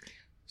it?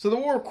 So the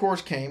war, of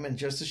course, came, and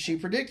just as she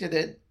predicted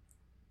it,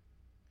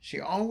 she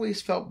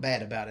always felt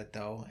bad about it,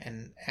 though.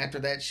 And after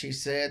that, she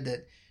said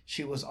that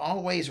she was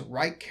always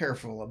right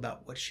careful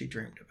about what she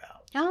dreamed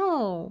about.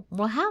 Oh,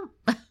 well,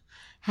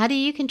 how do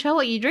you control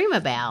what you dream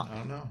about? I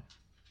don't know.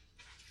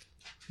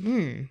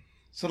 Hmm.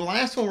 So the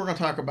last one we're going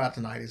to talk about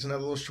tonight is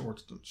another little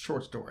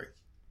short story.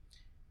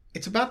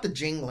 It's about the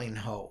jingling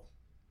hoe.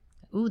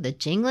 Ooh, the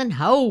jingling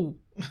hoe.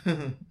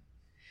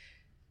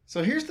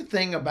 So here's the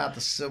thing about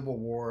the Civil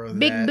War.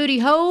 Big booty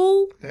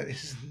hoe. That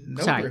is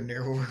nowhere Sorry.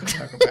 near what we're going to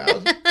talk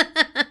about.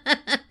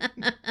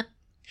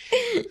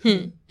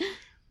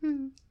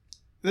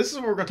 This is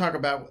what we're going to talk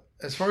about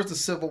as far as the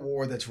Civil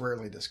War that's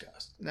rarely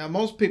discussed. Now,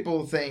 most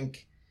people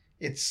think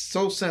it's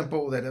so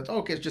simple that it's,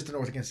 okay, it's just the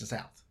North against the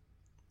South.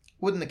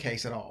 Wasn't the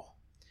case at all.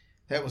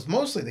 That was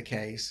mostly the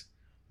case,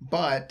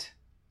 but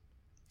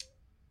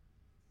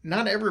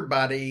not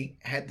everybody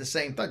had the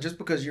same thought. Just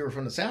because you were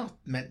from the South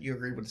meant you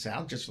agreed with the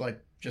South, just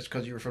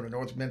because you were from the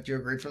North meant you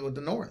agreed with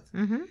the North.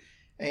 Mm-hmm.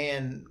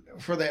 And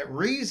for that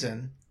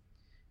reason,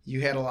 you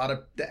had a lot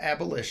of the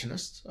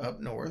abolitionists up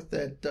north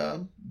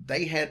that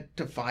they had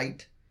to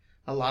fight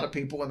a lot of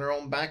people in their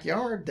own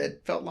backyard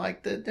that felt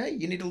like that, hey,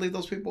 you need to leave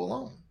those people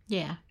alone.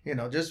 Yeah.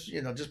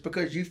 Just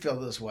because you feel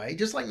this way.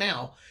 Just like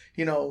now,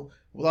 a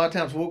lot of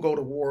times we'll go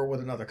to war with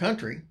another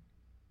country,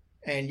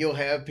 and you'll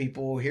have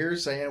people here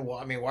saying, well,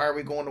 I mean, why are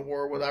we going to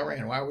war with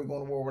Iran? Why are we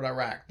going to war with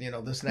Iraq?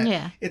 This and that.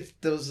 Yeah. It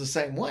was the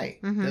same way.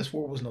 Mhm. This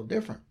war was no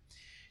different.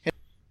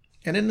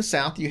 And in the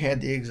South, you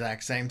had the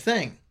exact same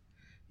thing.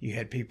 You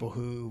had people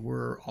who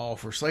were all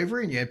for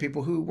slavery, and you had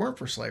people who weren't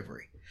for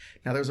slavery.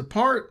 Now, there's a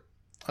part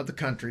of the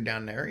country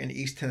down there in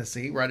East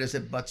Tennessee, right as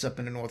it butts up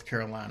into North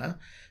Carolina,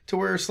 to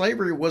where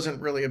slavery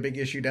wasn't really a big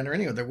issue down there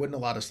anyway. There wasn't a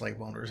lot of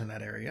slave owners in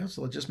that area,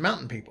 so it's just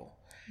mountain people.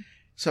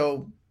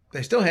 So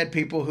they still had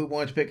people who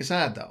wanted to pick a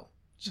side, though.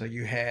 So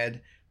you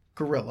had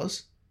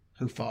guerrillas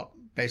who fought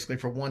basically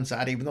for one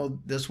side, even though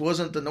this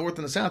wasn't the North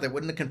and the South. It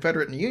wasn't the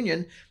Confederate and the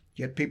Union.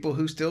 You had people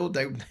who still,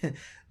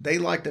 they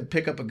like to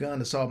pick up a gun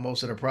to solve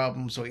most of their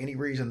problems. So any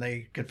reason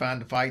they could find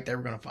to fight, they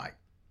were going to fight.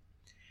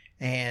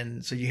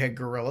 And so you had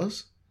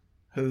guerrillas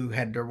who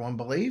had their one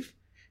belief,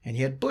 and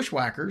you had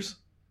bushwhackers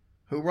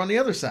who were on the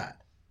other side.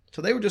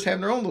 So they were just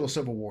having their own little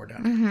civil war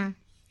down there. Mm-hmm.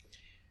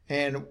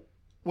 And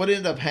what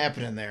ended up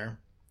happening there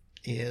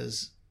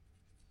is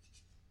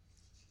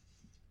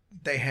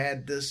they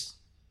had this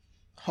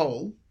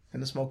hole in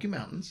the Smoky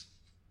Mountains.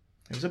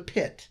 It was a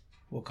pit,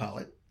 we'll call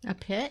it. A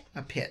pit?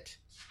 A pit.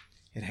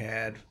 It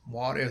had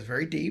water. It was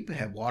very deep. It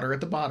had water at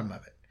the bottom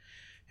of it.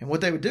 And what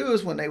they would do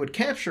is when they would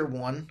capture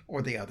one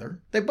or the other,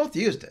 they both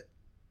used it.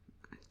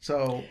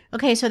 So,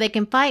 Okay, so they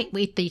can fight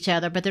with each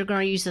other, but they're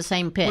going to use the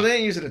same pit. well, they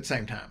didn't use it at the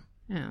same time.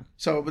 Oh.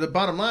 So, but the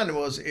bottom line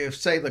was if,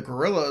 say, the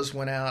guerrillas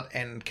went out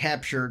and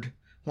captured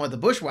one of the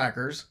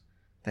bushwhackers,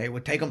 they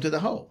would take them to the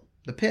hole,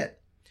 the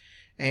pit.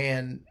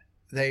 And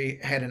they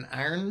had an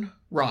iron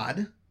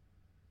rod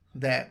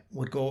that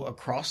would go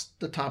across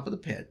the top of the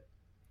pit.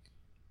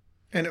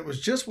 And it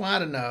was just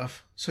wide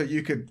enough so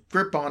you could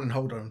grip on and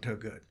hold on to it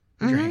good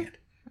with your hand.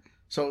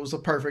 So it was the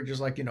perfect,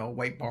 just like,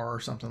 weight bar or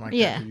something like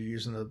Yeah. that you're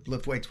using to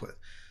lift weights with.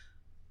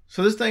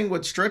 So this thing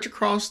would stretch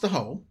across the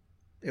hole.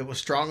 It was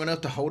strong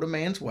enough to hold a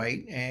man's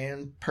weight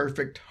and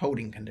perfect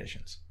holding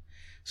conditions.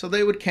 So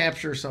they would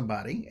capture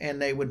somebody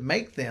and they would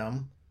make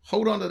them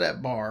hold onto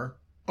that bar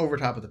over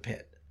top of the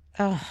pit.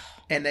 Oh.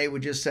 And they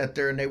would just sit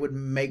there and they would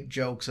make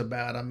jokes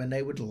about them and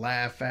they would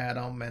laugh at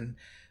them and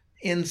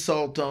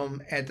insult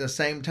them. At the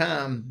same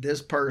time,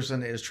 this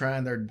person is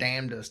trying their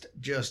damnedest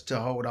just to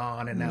hold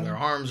on, and now their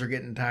arms are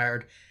getting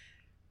tired.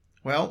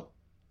 Well,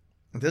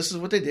 this is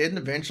what they did, and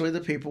eventually the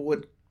people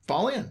would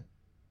fall in.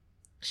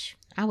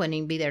 I wouldn't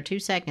even be there 2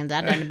 seconds.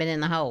 I'd have been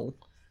in the hole.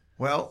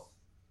 Well,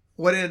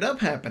 what ended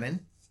up happening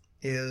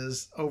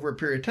is over a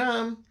period of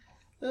time,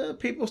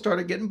 people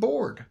started getting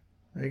bored.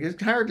 They get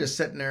tired just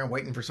sitting there and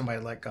waiting for somebody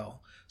to let go.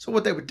 So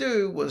what they would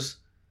do was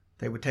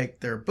they would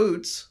take their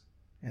boots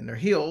and their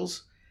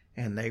heels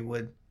and they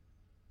would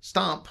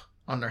stomp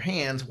on their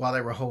hands while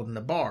they were holding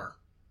the bar.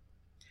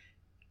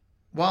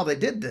 While they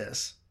did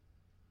this,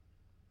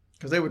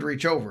 because they would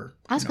reach over.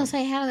 I was going to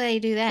say, how do they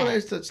do that? Well,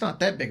 it's not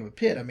that big of a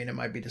pit. I mean, it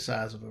might be the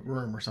size of a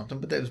room or something,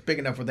 but it was big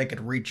enough where they could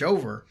reach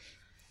over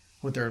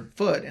with their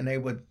foot and they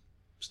would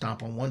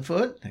stomp on one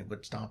foot, they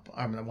would stomp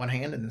on one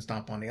hand and then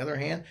stomp on the other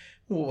hand.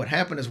 Well, what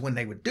happened is when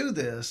they would do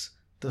this,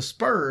 the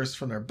spurs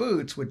from their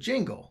boots would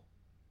jingle,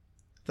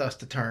 thus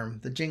the term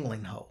the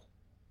jingling hoe.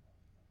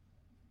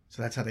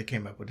 So that's how they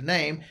came up with the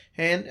name.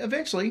 And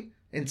eventually,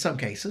 in some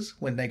cases,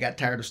 when they got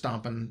tired of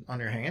stomping on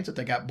your hands, if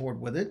they got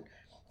bored with it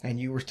and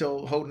you were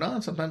still holding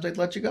on, sometimes they'd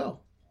let you go.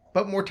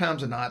 But more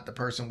times than not, the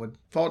person would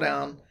fall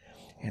down,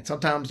 and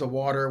sometimes the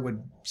water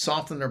would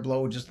soften their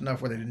blow just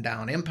enough where they didn't die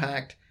on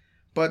impact,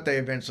 but they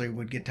eventually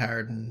would get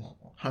tired and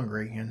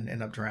hungry and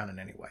end up drowning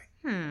anyway.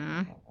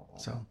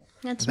 So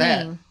That's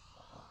that mean.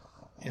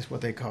 is what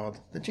they called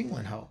the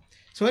jingling hoe.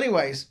 So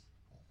anyways,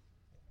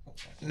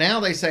 now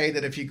they say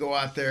that if you go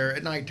out there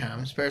at nighttime,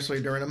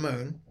 especially during a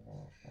moon,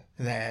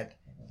 that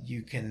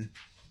you can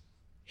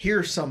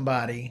hear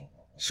somebody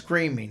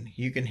screaming.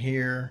 You can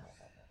hear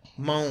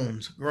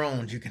moans,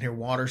 groans. You can hear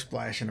water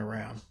splashing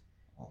around.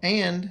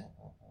 And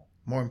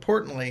more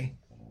importantly,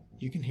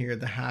 you can hear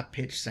the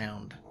high-pitched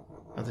sound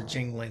of the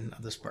jingling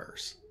of the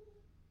spurs.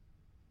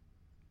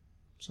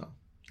 So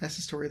that's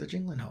the story of the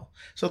Jingling Hole.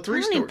 So I don't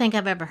even stories. think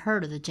I've ever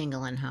heard of the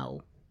Jingling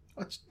Hole.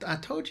 I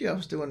told you I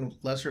was doing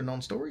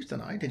lesser-known stories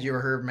tonight. Did you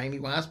ever hear of Mamie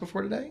Wise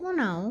before today? Well,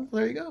 no.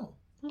 Well, there you go.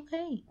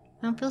 Okay.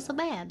 I don't feel so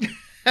bad.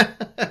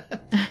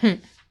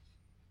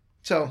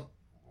 So,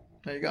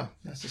 there you go.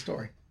 That's the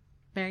story.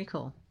 Very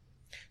cool.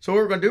 So what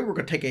we're going to do, we're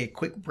going to take a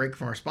quick break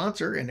from our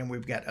sponsor, and then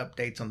we've got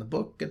updates on the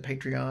book and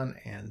Patreon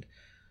and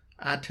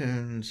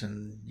iTunes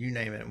and you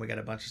name it. And we got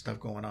a bunch of stuff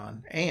going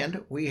on.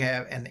 And we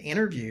have an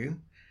interview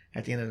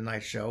at the end of the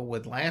night show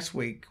with last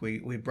week. We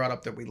brought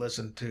up that we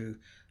listened to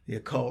the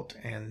Occult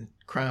and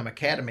Crime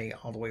Academy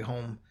all the way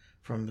home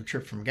from the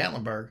trip from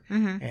Gatlinburg,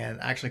 and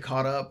actually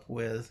caught up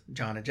with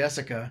John and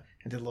Jessica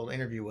and did a little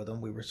interview with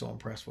them. We were so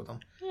impressed with them.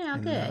 Yeah,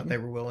 And good. they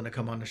were willing to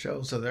come on the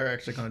show, so they're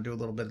actually going to do a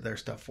little bit of their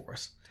stuff for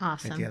us at the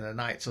Awesome. end of the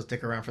night. So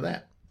stick around for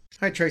that. All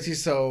right, Tracy.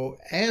 So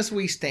as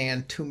we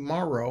stand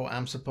tomorrow,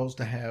 I'm supposed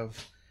to have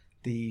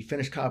the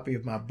finished copy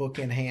of my book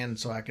in hand,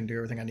 so I can do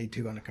everything I need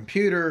to on the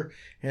computer.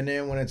 And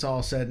then when it's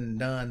all said and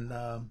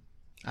done,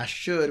 I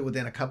should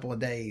within a couple of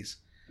days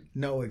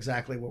know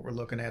exactly what we're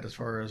looking at as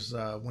far as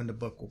when the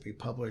book will be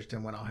published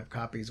and when I'll have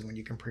copies and when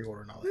you can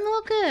pre-order and all that.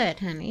 Well, good,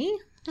 honey.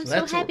 I'm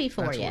so happy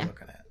for that's you. what we're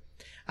looking at.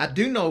 I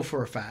do know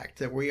for a fact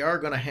that we are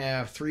going to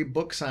have 3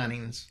 book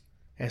signings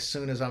as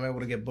soon as I'm able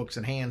to get books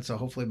in hand. So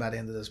hopefully by the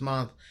end of this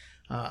month,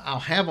 I'll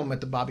have them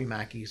at the Bobby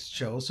Mackey's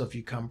show. So if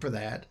you come for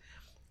that.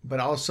 But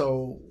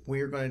also,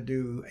 we're going to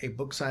do a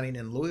book signing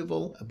in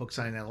Louisville, a book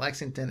signing in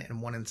Lexington, and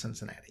one in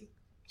Cincinnati.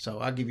 So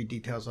I'll give you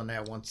details on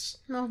that once,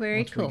 Oh,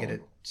 very cool. we get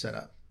it set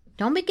up.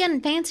 Don't be getting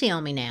fancy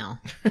on me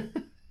now. Well,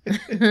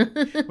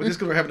 just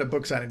because we're having a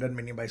book signing doesn't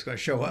mean anybody's going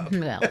to show up.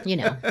 Well, you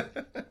know.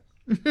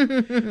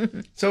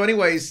 So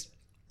anyways,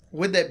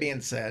 with that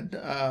being said,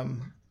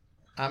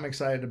 I'm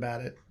excited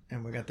about it,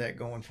 and we got that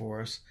going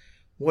for us.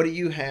 What do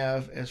you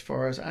have as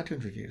far as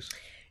iTunes reviews?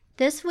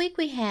 This week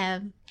we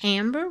have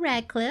Amber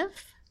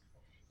Radcliffe,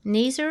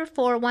 Neezer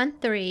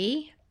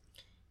 413,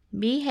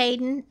 B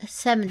Hayden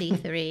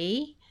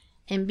 73,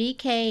 and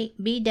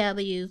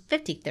BKBW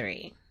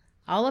 53.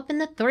 All up in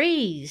the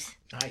threes.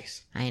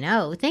 Nice. I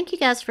know. Thank you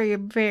guys for your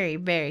very,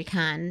 very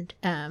kind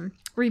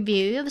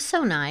review. It was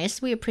so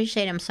nice. We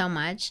appreciate them so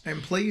much.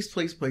 And please,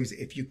 please, please,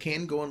 if you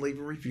can, go and leave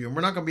a review. And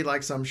we're not going to be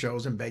like some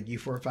shows and beg you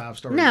for a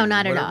 5-star No, review.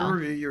 not at Whatever all.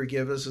 review you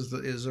give us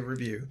is a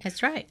review.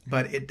 That's right.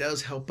 But it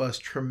does help us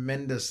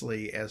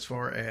tremendously as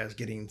far as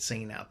getting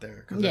seen out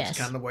there. Because Yes. that's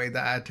kind of the way the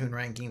iTunes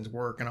rankings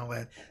work and all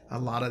that. A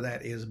lot of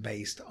that is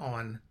based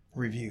on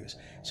reviews.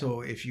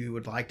 So if you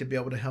would like to be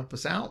able to help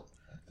us out,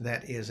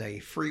 that is a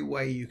free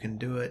way you can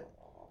do it.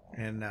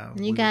 And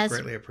we guys- would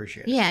greatly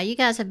appreciate it. Yeah, you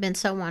guys have been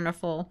so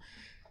wonderful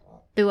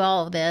through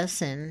all of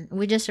this, and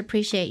we just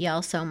appreciate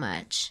y'all so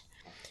much.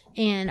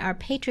 And our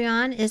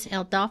Patreon is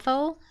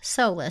Eldolfo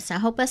Solis. I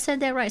hope I said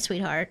that right,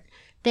 sweetheart.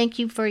 Thank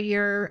you for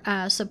your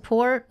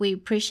support. We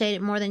appreciate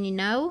it more than you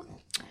know.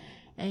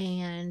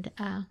 And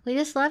we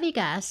just love you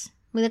guys.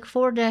 We look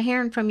forward to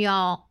hearing from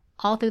y'all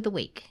all through the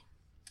week.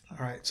 All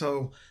right,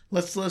 so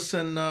let's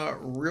listen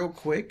real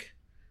quick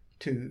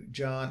to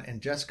John and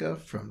Jessica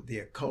from the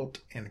Occult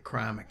and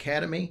Crime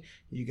Academy.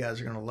 You guys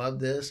are going to love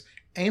this.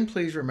 And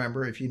please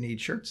remember, if you need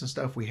shirts and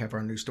stuff, we have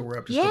our new store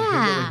up. Just go to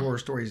Yeah.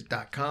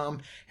 hillbillyhorrorstories.com,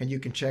 and you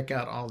can check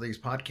out all these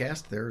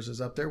podcasts. Theirs is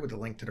up there with a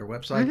link to their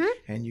website.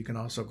 And you can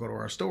also go to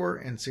our store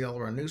and see all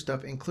of our new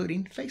stuff,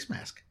 including face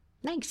mask.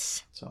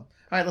 Thanks. So, all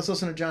right, let's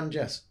listen to John and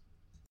Jess.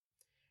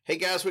 Hey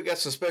guys, we got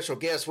some special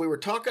guests. We were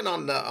talking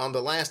on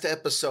the last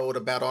episode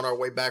about on our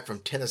way back from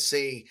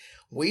Tennessee.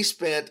 We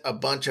spent a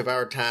bunch of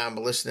our time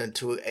listening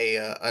to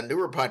a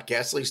newer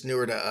podcast, at least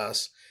newer to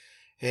us,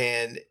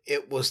 and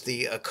it was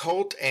the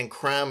Occult and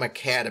Crime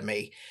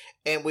Academy.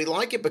 And we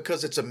like it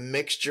because it's a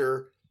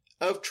mixture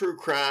of true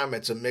crime.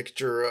 It's a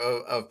mixture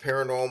of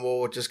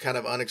paranormal, just kind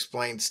of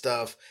unexplained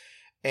stuff.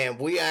 And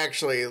we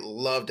actually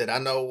loved it. I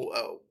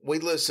know we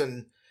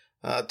listened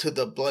to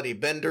the Bloody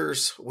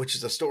Benders, which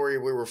is a story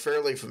we were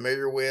fairly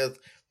familiar with,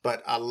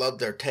 but I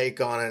loved their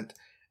take on it,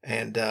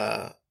 and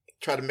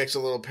try to mix a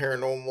little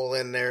paranormal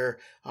in there.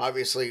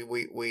 Obviously,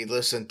 we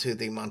listened to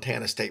the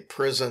Montana State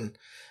Prison.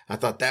 I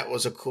thought that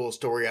was a cool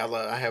story.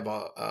 I have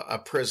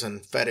a prison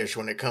fetish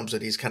when it comes to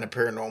these kind of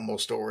paranormal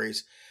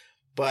stories.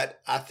 But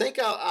I think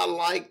I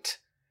liked,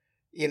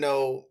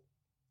 the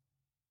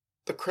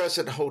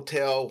Crescent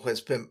Hotel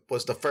was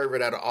the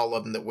favorite out of all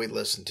of them that we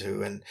listened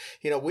to. And,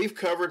 we've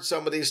covered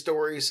some of these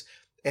stories,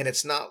 and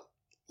it's not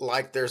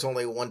like there's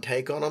only one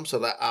take on them. So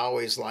that I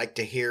always like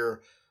to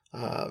hear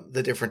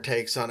the different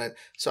takes on it.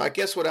 So I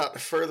guess without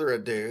further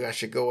ado, I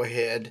should go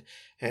ahead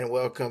and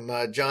welcome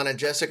John and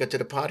Jessica to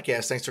the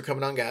podcast. Thanks for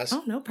coming on, guys.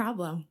 Oh, no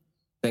problem.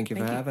 Thank you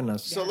for having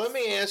us. So let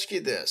me ask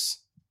you this.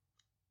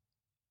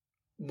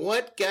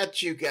 what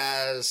got you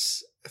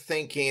guys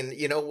thinking,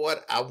 you know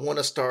what, I want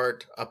to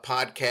start a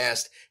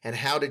podcast, and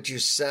how did you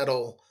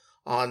settle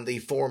on the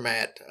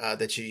format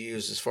that you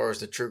use as far as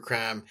the true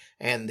crime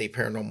and the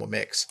paranormal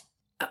mix?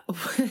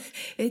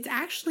 It's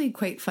actually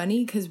quite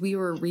funny because we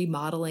were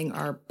remodeling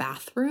our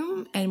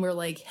bathroom and we're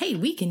like, hey,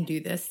 we can do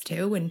this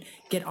too and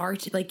get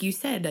like you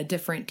said, a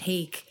different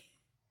take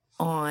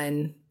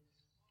on,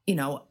 you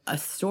know, a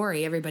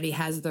story. Everybody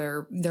has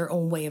their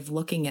own way of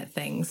looking at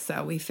things.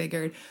 So we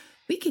figured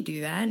we could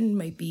do that, and it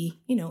might be,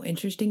 you know,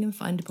 interesting and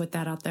fun to put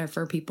that out there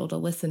for people to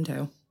listen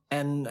to.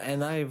 And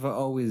I've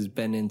always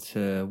been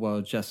into,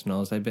 well, Jess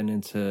knows, I've been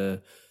into,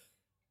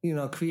 you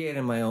know,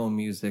 creating my own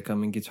music.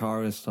 I'm a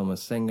guitarist, I'm a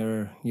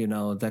singer, you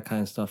know, that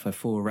kind of stuff. I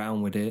fool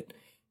around with it.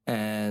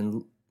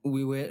 And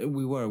we were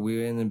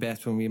in the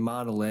bathroom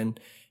remodeling,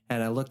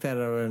 and I looked at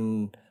her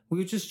and we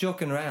were just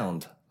joking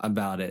around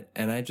about it.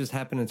 And I just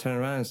happened to turn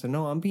around and said,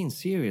 no, I'm being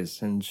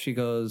serious. And she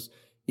goes,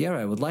 yeah,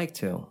 I would like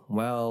to.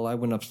 Well, I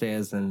went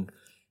upstairs, and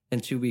in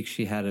 2 weeks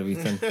she had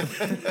everything.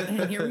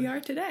 And here we are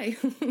today.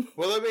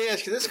 Well, let me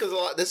ask you this,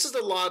 because this is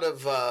a lot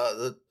of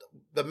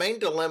the main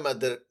dilemma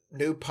that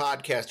new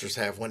podcasters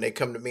have when they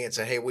come to me and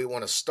say, hey, we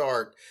want to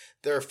start.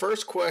 Their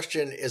first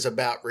question is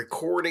about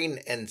recording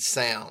and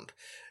sound.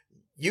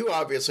 You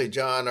obviously,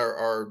 John,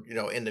 are you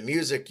know, in the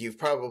music. You've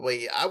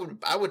probably, I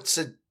would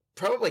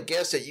probably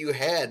guess that you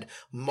had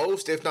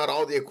most, if not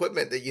all, the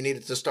equipment that you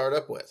needed to start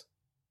up with.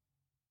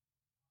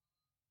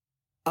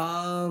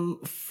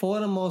 For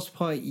the most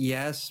part,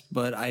 yes,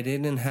 but I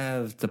didn't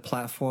have the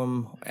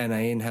platform and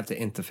I didn't have the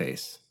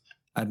interface.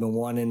 I've been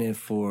wanting it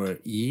for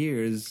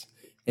years.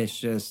 It's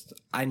just,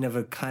 I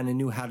never kind of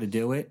knew how to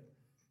do it.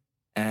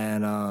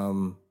 And,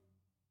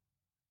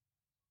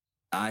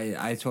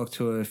 I talked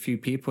to a few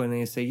people and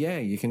they say, yeah,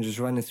 you can just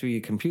run it through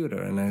your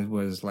computer. And I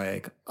was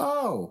like,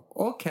 oh,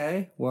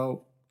 okay,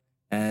 well,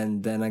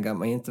 and then I got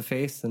my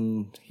interface,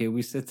 and here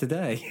we sit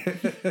today.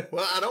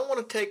 Well, I don't want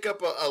to take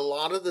up a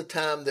lot of the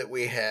time that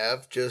we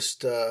have,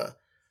 just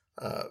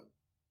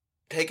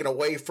taken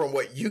away from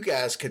what you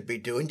guys could be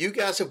doing. You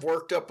guys have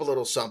worked up a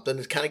little something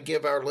to kind of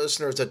give our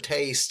listeners a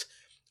taste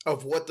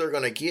of what they're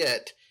going to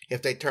get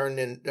if they tune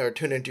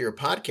into your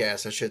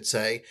podcast, I should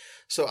say.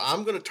 So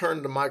I'm going to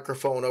turn the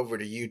microphone over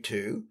to you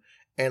two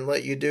and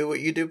let you do what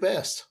you do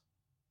best.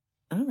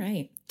 All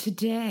right.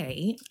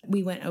 Today,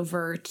 we went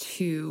over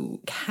to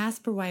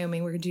Casper,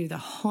 Wyoming. We're going to do the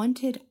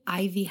Haunted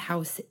Ivy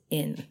House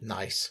Inn.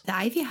 Nice. The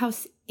Ivy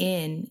House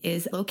Inn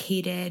is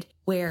located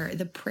where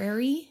the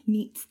prairie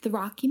meets the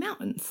Rocky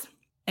Mountains.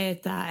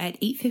 It's at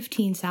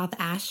 815 South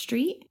Ash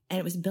Street, and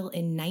it was built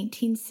in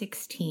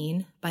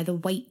 1916 by the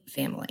White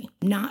family.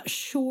 Not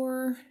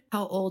sure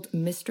how old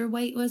Mr.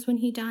 White was when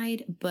he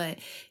died, but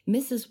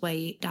Mrs.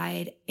 White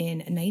died in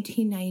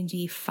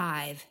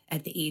 1995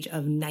 at the age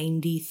of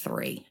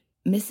 93.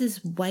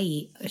 Mrs.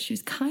 White, she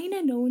was kind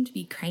of known to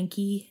be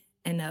cranky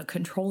and a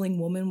controlling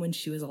woman when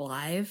she was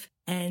alive,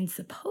 and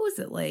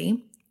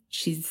supposedly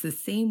she's the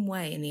same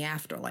way in the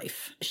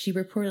afterlife. She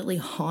reportedly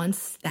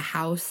haunts the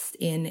house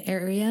in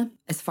area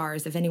as far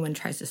as if anyone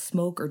tries to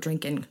smoke or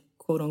drink in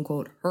quote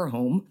unquote her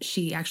home.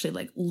 She actually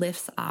like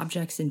lifts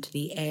objects into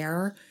the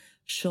air.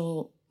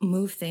 She'll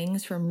move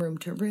things from room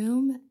to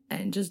room,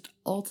 and just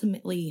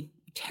ultimately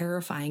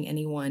terrifying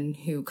anyone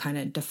who kind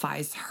of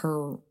defies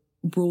her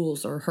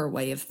rules or her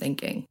way of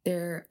thinking.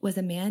 There was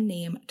a man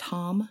named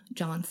Tom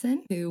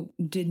Johnson who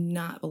did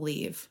not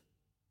believe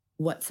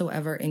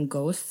whatsoever in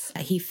ghosts.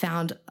 He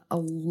found a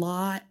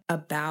lot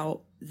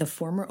about the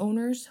former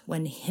owners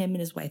when him and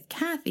his wife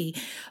Kathy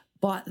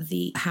bought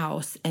the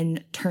house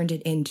and turned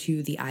it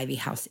into the Ivy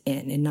House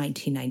Inn in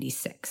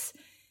 1996.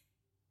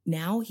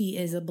 Now he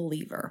is a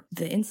believer.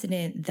 The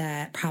incident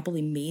that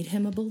probably made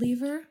him a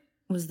believer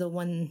was the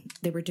one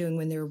they were doing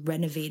when they were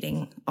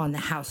renovating on the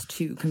house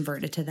to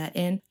convert it to that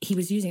inn. He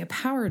was using a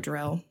power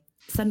drill.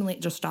 Suddenly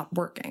it just stopped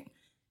working.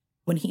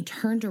 When he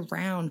turned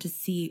around to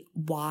see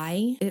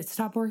why it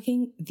stopped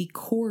working, the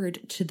cord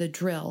to the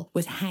drill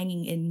was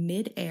hanging in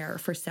midair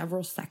for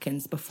several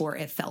seconds before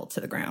it fell to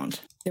the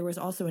ground. There was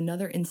also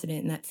another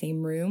incident in that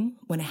same room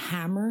when a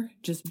hammer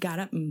just got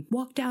up and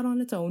walked out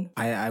on its own.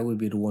 I would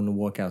be the one to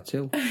walk out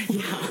too.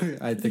 Yeah.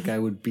 I think I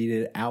would beat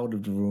it out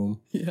of the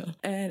room. Yeah.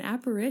 An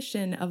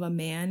apparition of a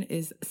man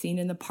is seen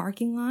in the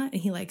parking lot,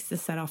 and he likes to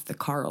set off the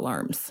car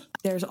alarms.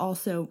 There's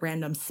also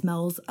random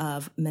smells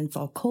of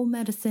menthol cold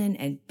medicine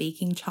and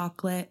baking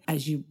chocolate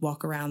as you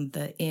walk around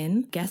the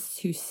inn. Guests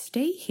who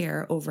stay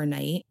here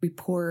overnight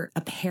report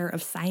a pair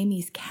of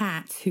Siamese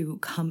cats who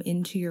come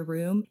into your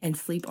room and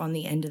sleep on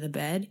the end of the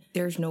bed.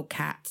 There's no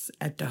cats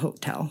at the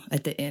hotel,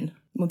 at the inn.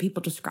 When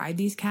people describe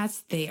these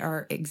cats, they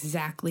are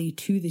exactly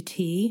to the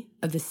T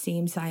of the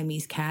same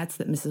Siamese cats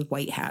that Mrs.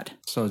 White had.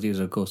 So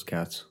these are ghost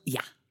cats. Yeah.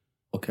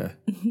 Okay.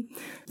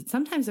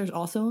 Sometimes there's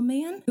also a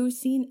man who's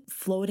seen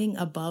floating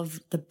above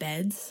the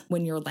beds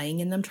when you're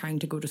laying in them trying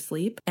to go to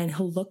sleep. And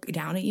he'll look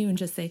down at you and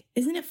just say,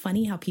 "Isn't it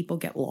funny how people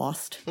get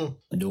lost?"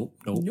 Nope.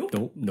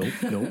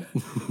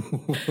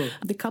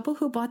 The couple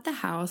who bought the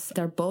house,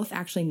 they're both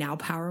actually now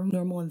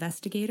paranormal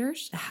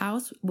investigators. The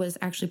house was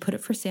actually put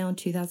up for sale in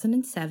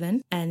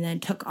 2007 and then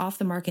took off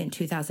the market in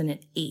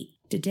 2008.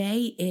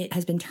 Today, it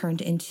has been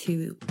turned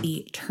into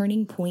the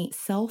Turning Point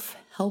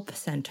Self-Help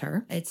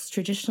Center. It's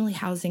traditionally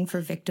housing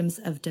for victims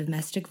of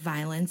domestic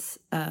violence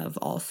of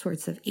all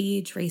sorts of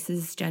age,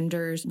 races,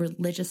 genders,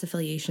 religious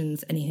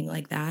affiliations, anything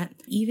like that.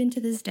 Even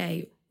to this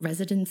day,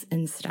 residents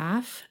and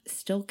staff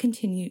still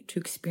continue to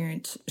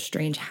experience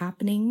strange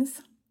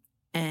happenings.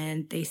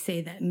 And they say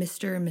that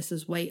Mr. and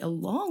Mrs. White,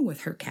 along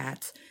with her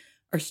cats,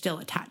 are still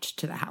attached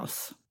to the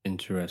house.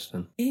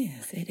 Interesting.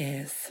 Yes, it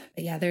is.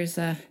 But yeah, there's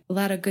a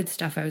lot of good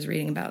stuff I was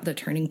reading about the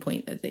Turning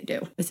Point that they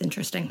do. It's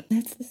interesting.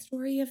 That's the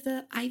story of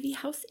the Ivy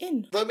House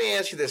Inn. Let me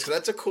ask you this, because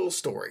that's a cool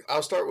story.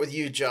 I'll start with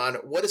you, John.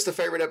 What is the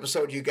favorite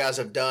episode you guys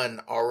have done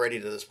already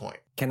to this point?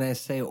 Can I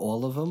say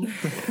all of them?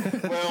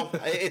 Well,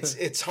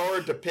 it's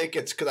hard to pick.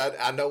 It's because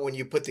I know when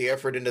you put the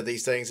effort into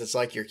these things, it's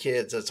like your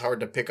kids. It's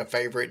hard to pick a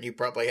favorite, and you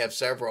probably have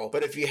several.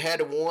 But if you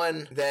had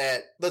one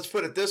that, let's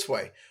put it this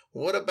way,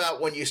 what about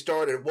when you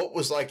started? What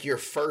was like your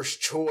first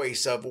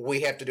choice of,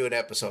 we have to do an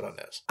episode on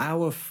this?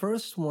 Our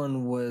first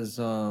one was,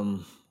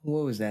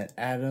 what was that?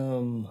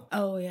 Adam.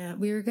 Oh, yeah.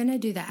 We were going to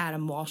do the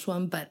Adam Walsh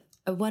one, but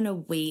I want to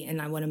wait and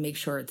I want to make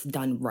sure it's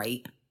done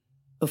right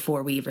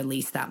before we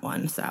release that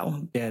one.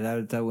 So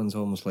yeah, that one's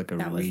almost like a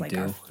that redo. was like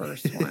our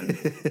first one.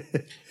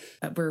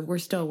 But we're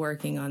still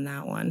working on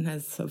that one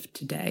as of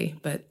today.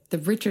 But the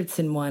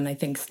Richardson one, I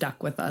think,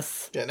 stuck with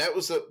us. Yeah, and that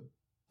was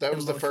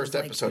the first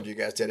episode you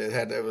guys did.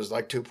 It was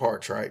like 2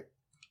 parts, right?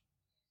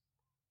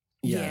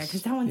 Yes. Yeah,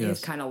 because that one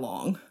is kind of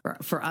long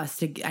for us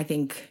to, I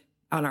think,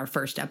 on our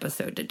first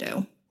episode to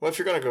do. Well, if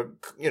you're going to go,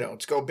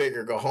 it's go big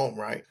or go home,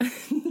 right?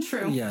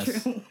 True.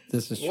 Yes. True.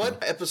 This is true.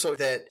 What episode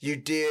that you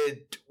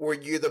did were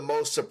you the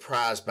most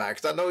surprised by?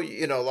 Because I know,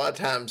 a lot of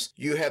times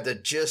you have the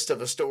gist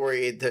of a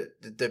story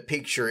that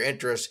piques your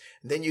interest,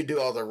 and then you do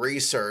all the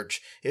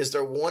research. Is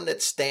there one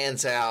that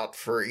stands out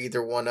for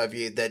either one of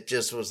you that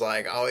just was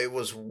like, oh, it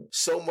was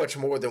so much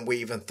more than we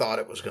even thought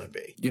it was going to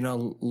be?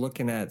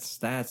 Looking at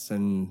stats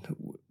and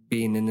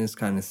being in this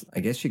kind of,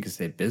 I guess you could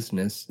say,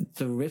 business,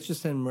 the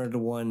Richardson murder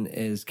one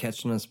is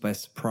catching us by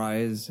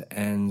surprise,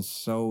 and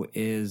so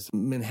is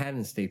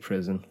Manhattan State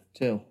Prison,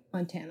 too.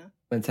 Montana,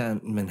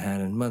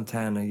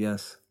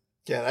 yes.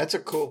 Yeah, that's a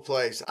cool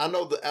place. I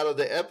know that out of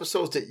the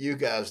episodes that you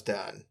guys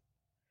done,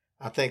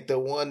 I think the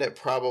one that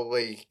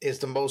probably is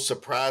the most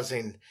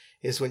surprising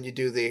is when you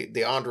do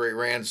the Andre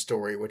Rand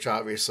story, which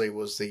obviously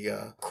was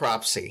the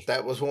Cropsey.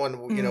 That was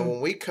one, when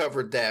we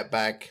covered that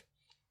back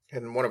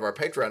in one of our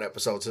Patreon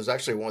episodes, it was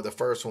actually one of the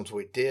first ones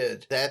we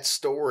did. That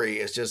story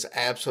is just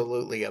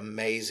absolutely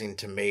amazing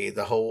to me.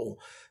 The whole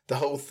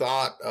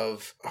thought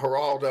of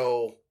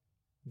Geraldo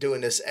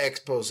doing this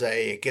expose,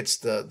 it gets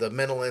the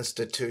mental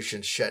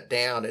institution shut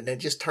down and then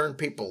just turn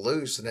people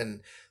loose. And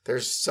then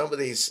there's some of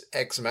these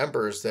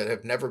ex-members that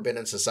have never been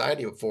in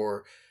society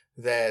before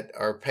that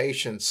are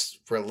patients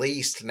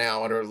released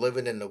now and are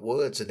living in the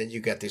woods. And then you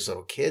got these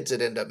little kids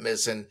that end up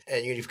missing.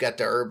 And you've got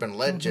the urban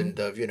legend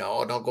of,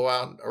 don't go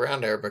out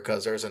around there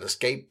because there's an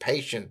escaped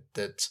patient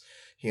that's,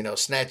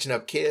 snatching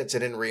up kids.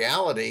 And in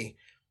reality,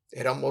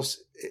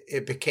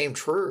 it became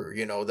true.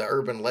 The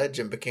urban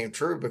legend became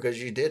true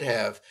because you did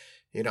have,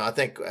 I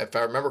think if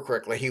I remember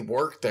correctly, he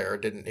worked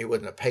there. He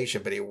wasn't a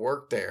patient, but he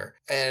worked there.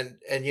 And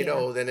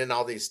then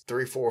all these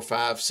 3, 4,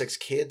 5, 6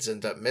 kids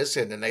end up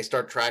missing, and they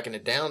start tracking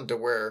it down to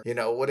where,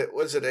 what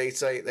is it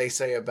they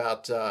say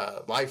about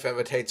life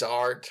imitates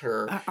art,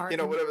 or art.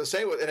 Whatever they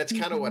say. And it's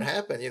kind of what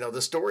happened.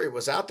 The story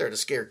was out there to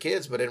scare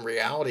kids, but in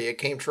reality, it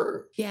came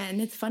true. Yeah,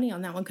 and it's funny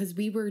on that one because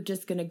we were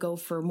just going to go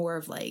for more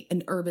of like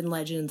an urban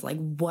legends, like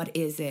what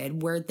is it,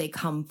 where'd they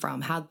come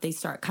from, how'd they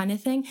start, kind of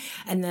thing.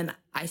 And then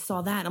I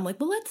saw that and I'm like,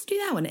 well, let's do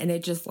that one. And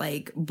it just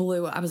like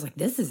blew. I was like,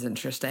 this is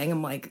interesting.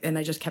 I'm like, and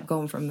I just kept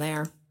going from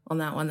there on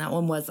that one. That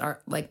one was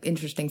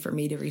interesting for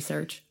me to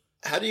research.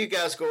 How do you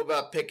guys go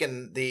about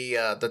picking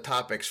the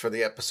topics for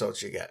the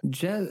episodes you get?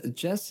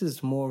 Jess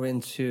is more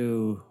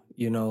into,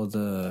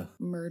 the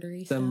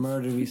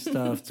murdery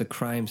stuff, the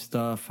crime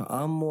stuff.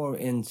 I'm more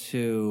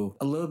into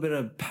a little bit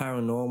of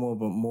paranormal,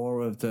 but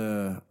more of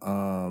the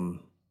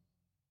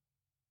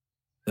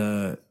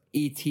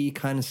ET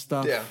kind of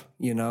stuff,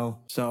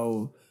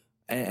 So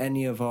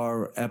any of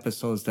our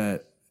episodes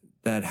that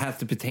have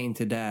to pertain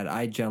to that,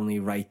 I generally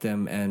write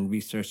them and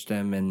research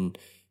them, and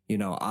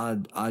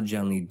I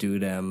generally do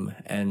them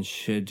and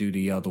should do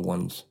the other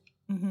ones.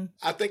 Mm-hmm.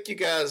 I think you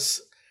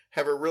guys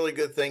have a really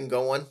good thing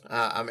going.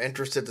 I'm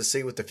interested to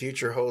see what the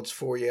future holds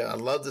for you. I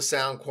love the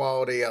sound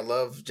quality. I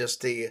love just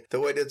the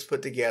way that's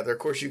put together. Of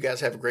course, you guys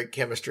have great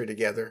chemistry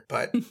together.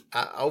 But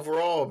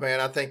overall,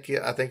 man, I think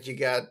you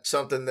got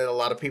something that a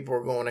lot of people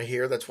are going to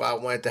hear. That's why I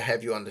wanted to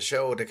have you on the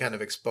show, to kind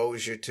of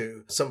expose you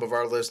to some of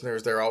our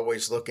listeners. They're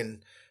always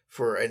looking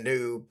for a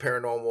new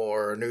paranormal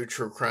or a new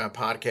true crime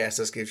podcast.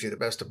 This gives you the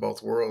best of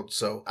both worlds.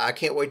 So I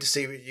can't wait to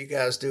see what you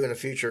guys do in the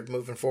future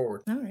moving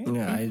forward. All right.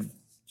 Yeah, I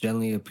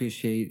generally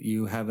appreciate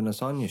you having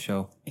us on your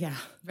show. Yeah,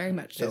 very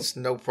much so. It's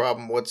no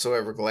problem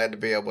whatsoever. Glad to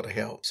be able to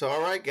help. So,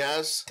 all right,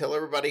 guys, tell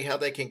everybody how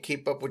they can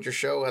keep up with your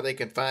show, how they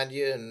can find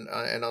you, and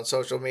on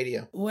social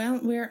media. Well,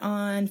 we're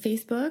on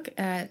Facebook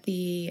at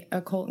the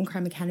Occult and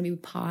Crime Academy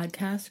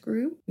podcast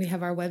group. We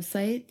have our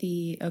website,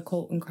 the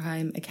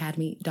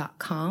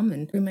occultandcrimeacademy.com,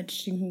 and pretty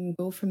much you can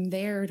go from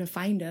there to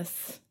find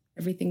us.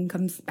 Everything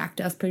comes back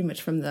to us pretty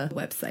much from the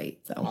website.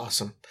 So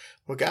Awesome.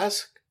 Well,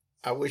 guys,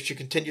 I wish you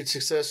continued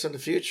success in the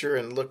future,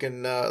 and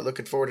looking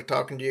forward to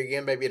talking to you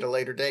again, maybe at a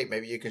later date.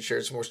 Maybe you can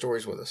share some more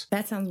stories with us.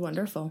 that sounds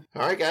wonderful.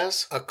 All right,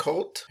 guys,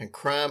 Occult and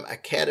Crime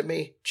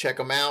Academy. Check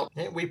them out.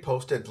 And we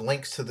posted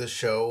links to this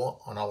show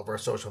on all of our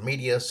social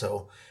media.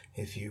 So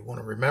if you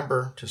want to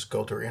remember, just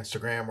go to our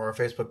Instagram or our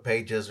Facebook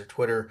pages or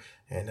Twitter,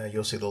 and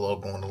you'll see the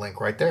logo and the link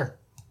right there.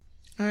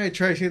 All right,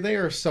 Tracy, they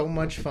are so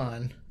much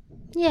fun.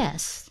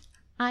 Yes,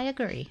 I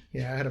agree.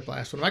 Yeah, I had a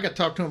blast with them. I got to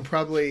talk to them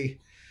probably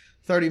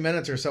 30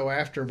 minutes or so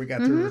after we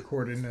got through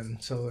recording,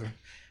 and so they're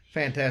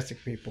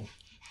fantastic people.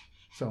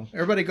 So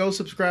everybody go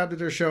subscribe to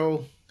their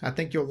show. I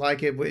think you'll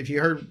like it. If you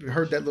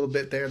heard that little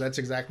bit there, that's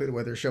exactly the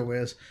way their show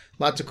is.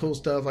 Lots of cool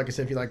stuff. Like I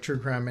said, if you like true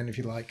crime, and if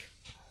you like,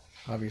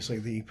 obviously,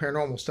 the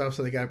paranormal stuff,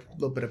 so they got a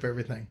little bit of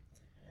everything.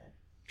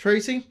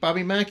 Tracy,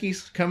 Bobby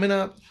Mackey's coming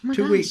up. Oh my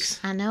 2 gosh, weeks.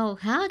 I know.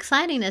 How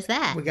exciting is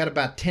that? We got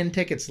about 10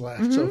 tickets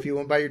left. So if you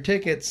want to buy your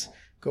tickets,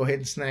 go ahead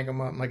and snag them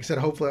up. Like I said,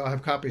 hopefully I'll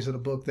have copies of the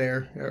book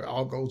there.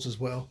 All goes as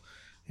well.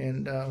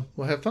 And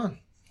we'll have fun.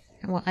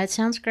 Well, it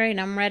sounds great.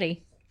 I'm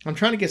ready. I'm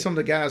trying to get some of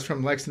the guys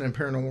from Lexington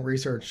Paranormal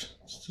Research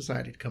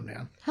Society to come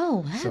down.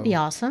 Oh, that'd be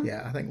awesome.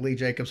 Yeah, I think Lee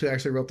Jacobs, who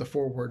actually wrote the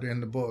foreword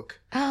in the book,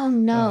 Oh,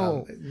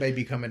 no. may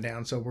be coming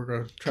down. So we're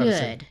going to try to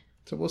see. Good.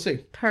 So we'll see.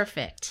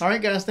 Perfect. All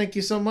right, guys. Thank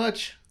you so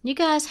much. You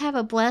guys have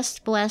a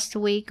blessed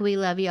week. We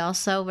love you all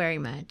so very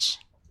much.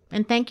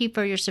 And thank you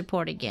for your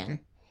support again.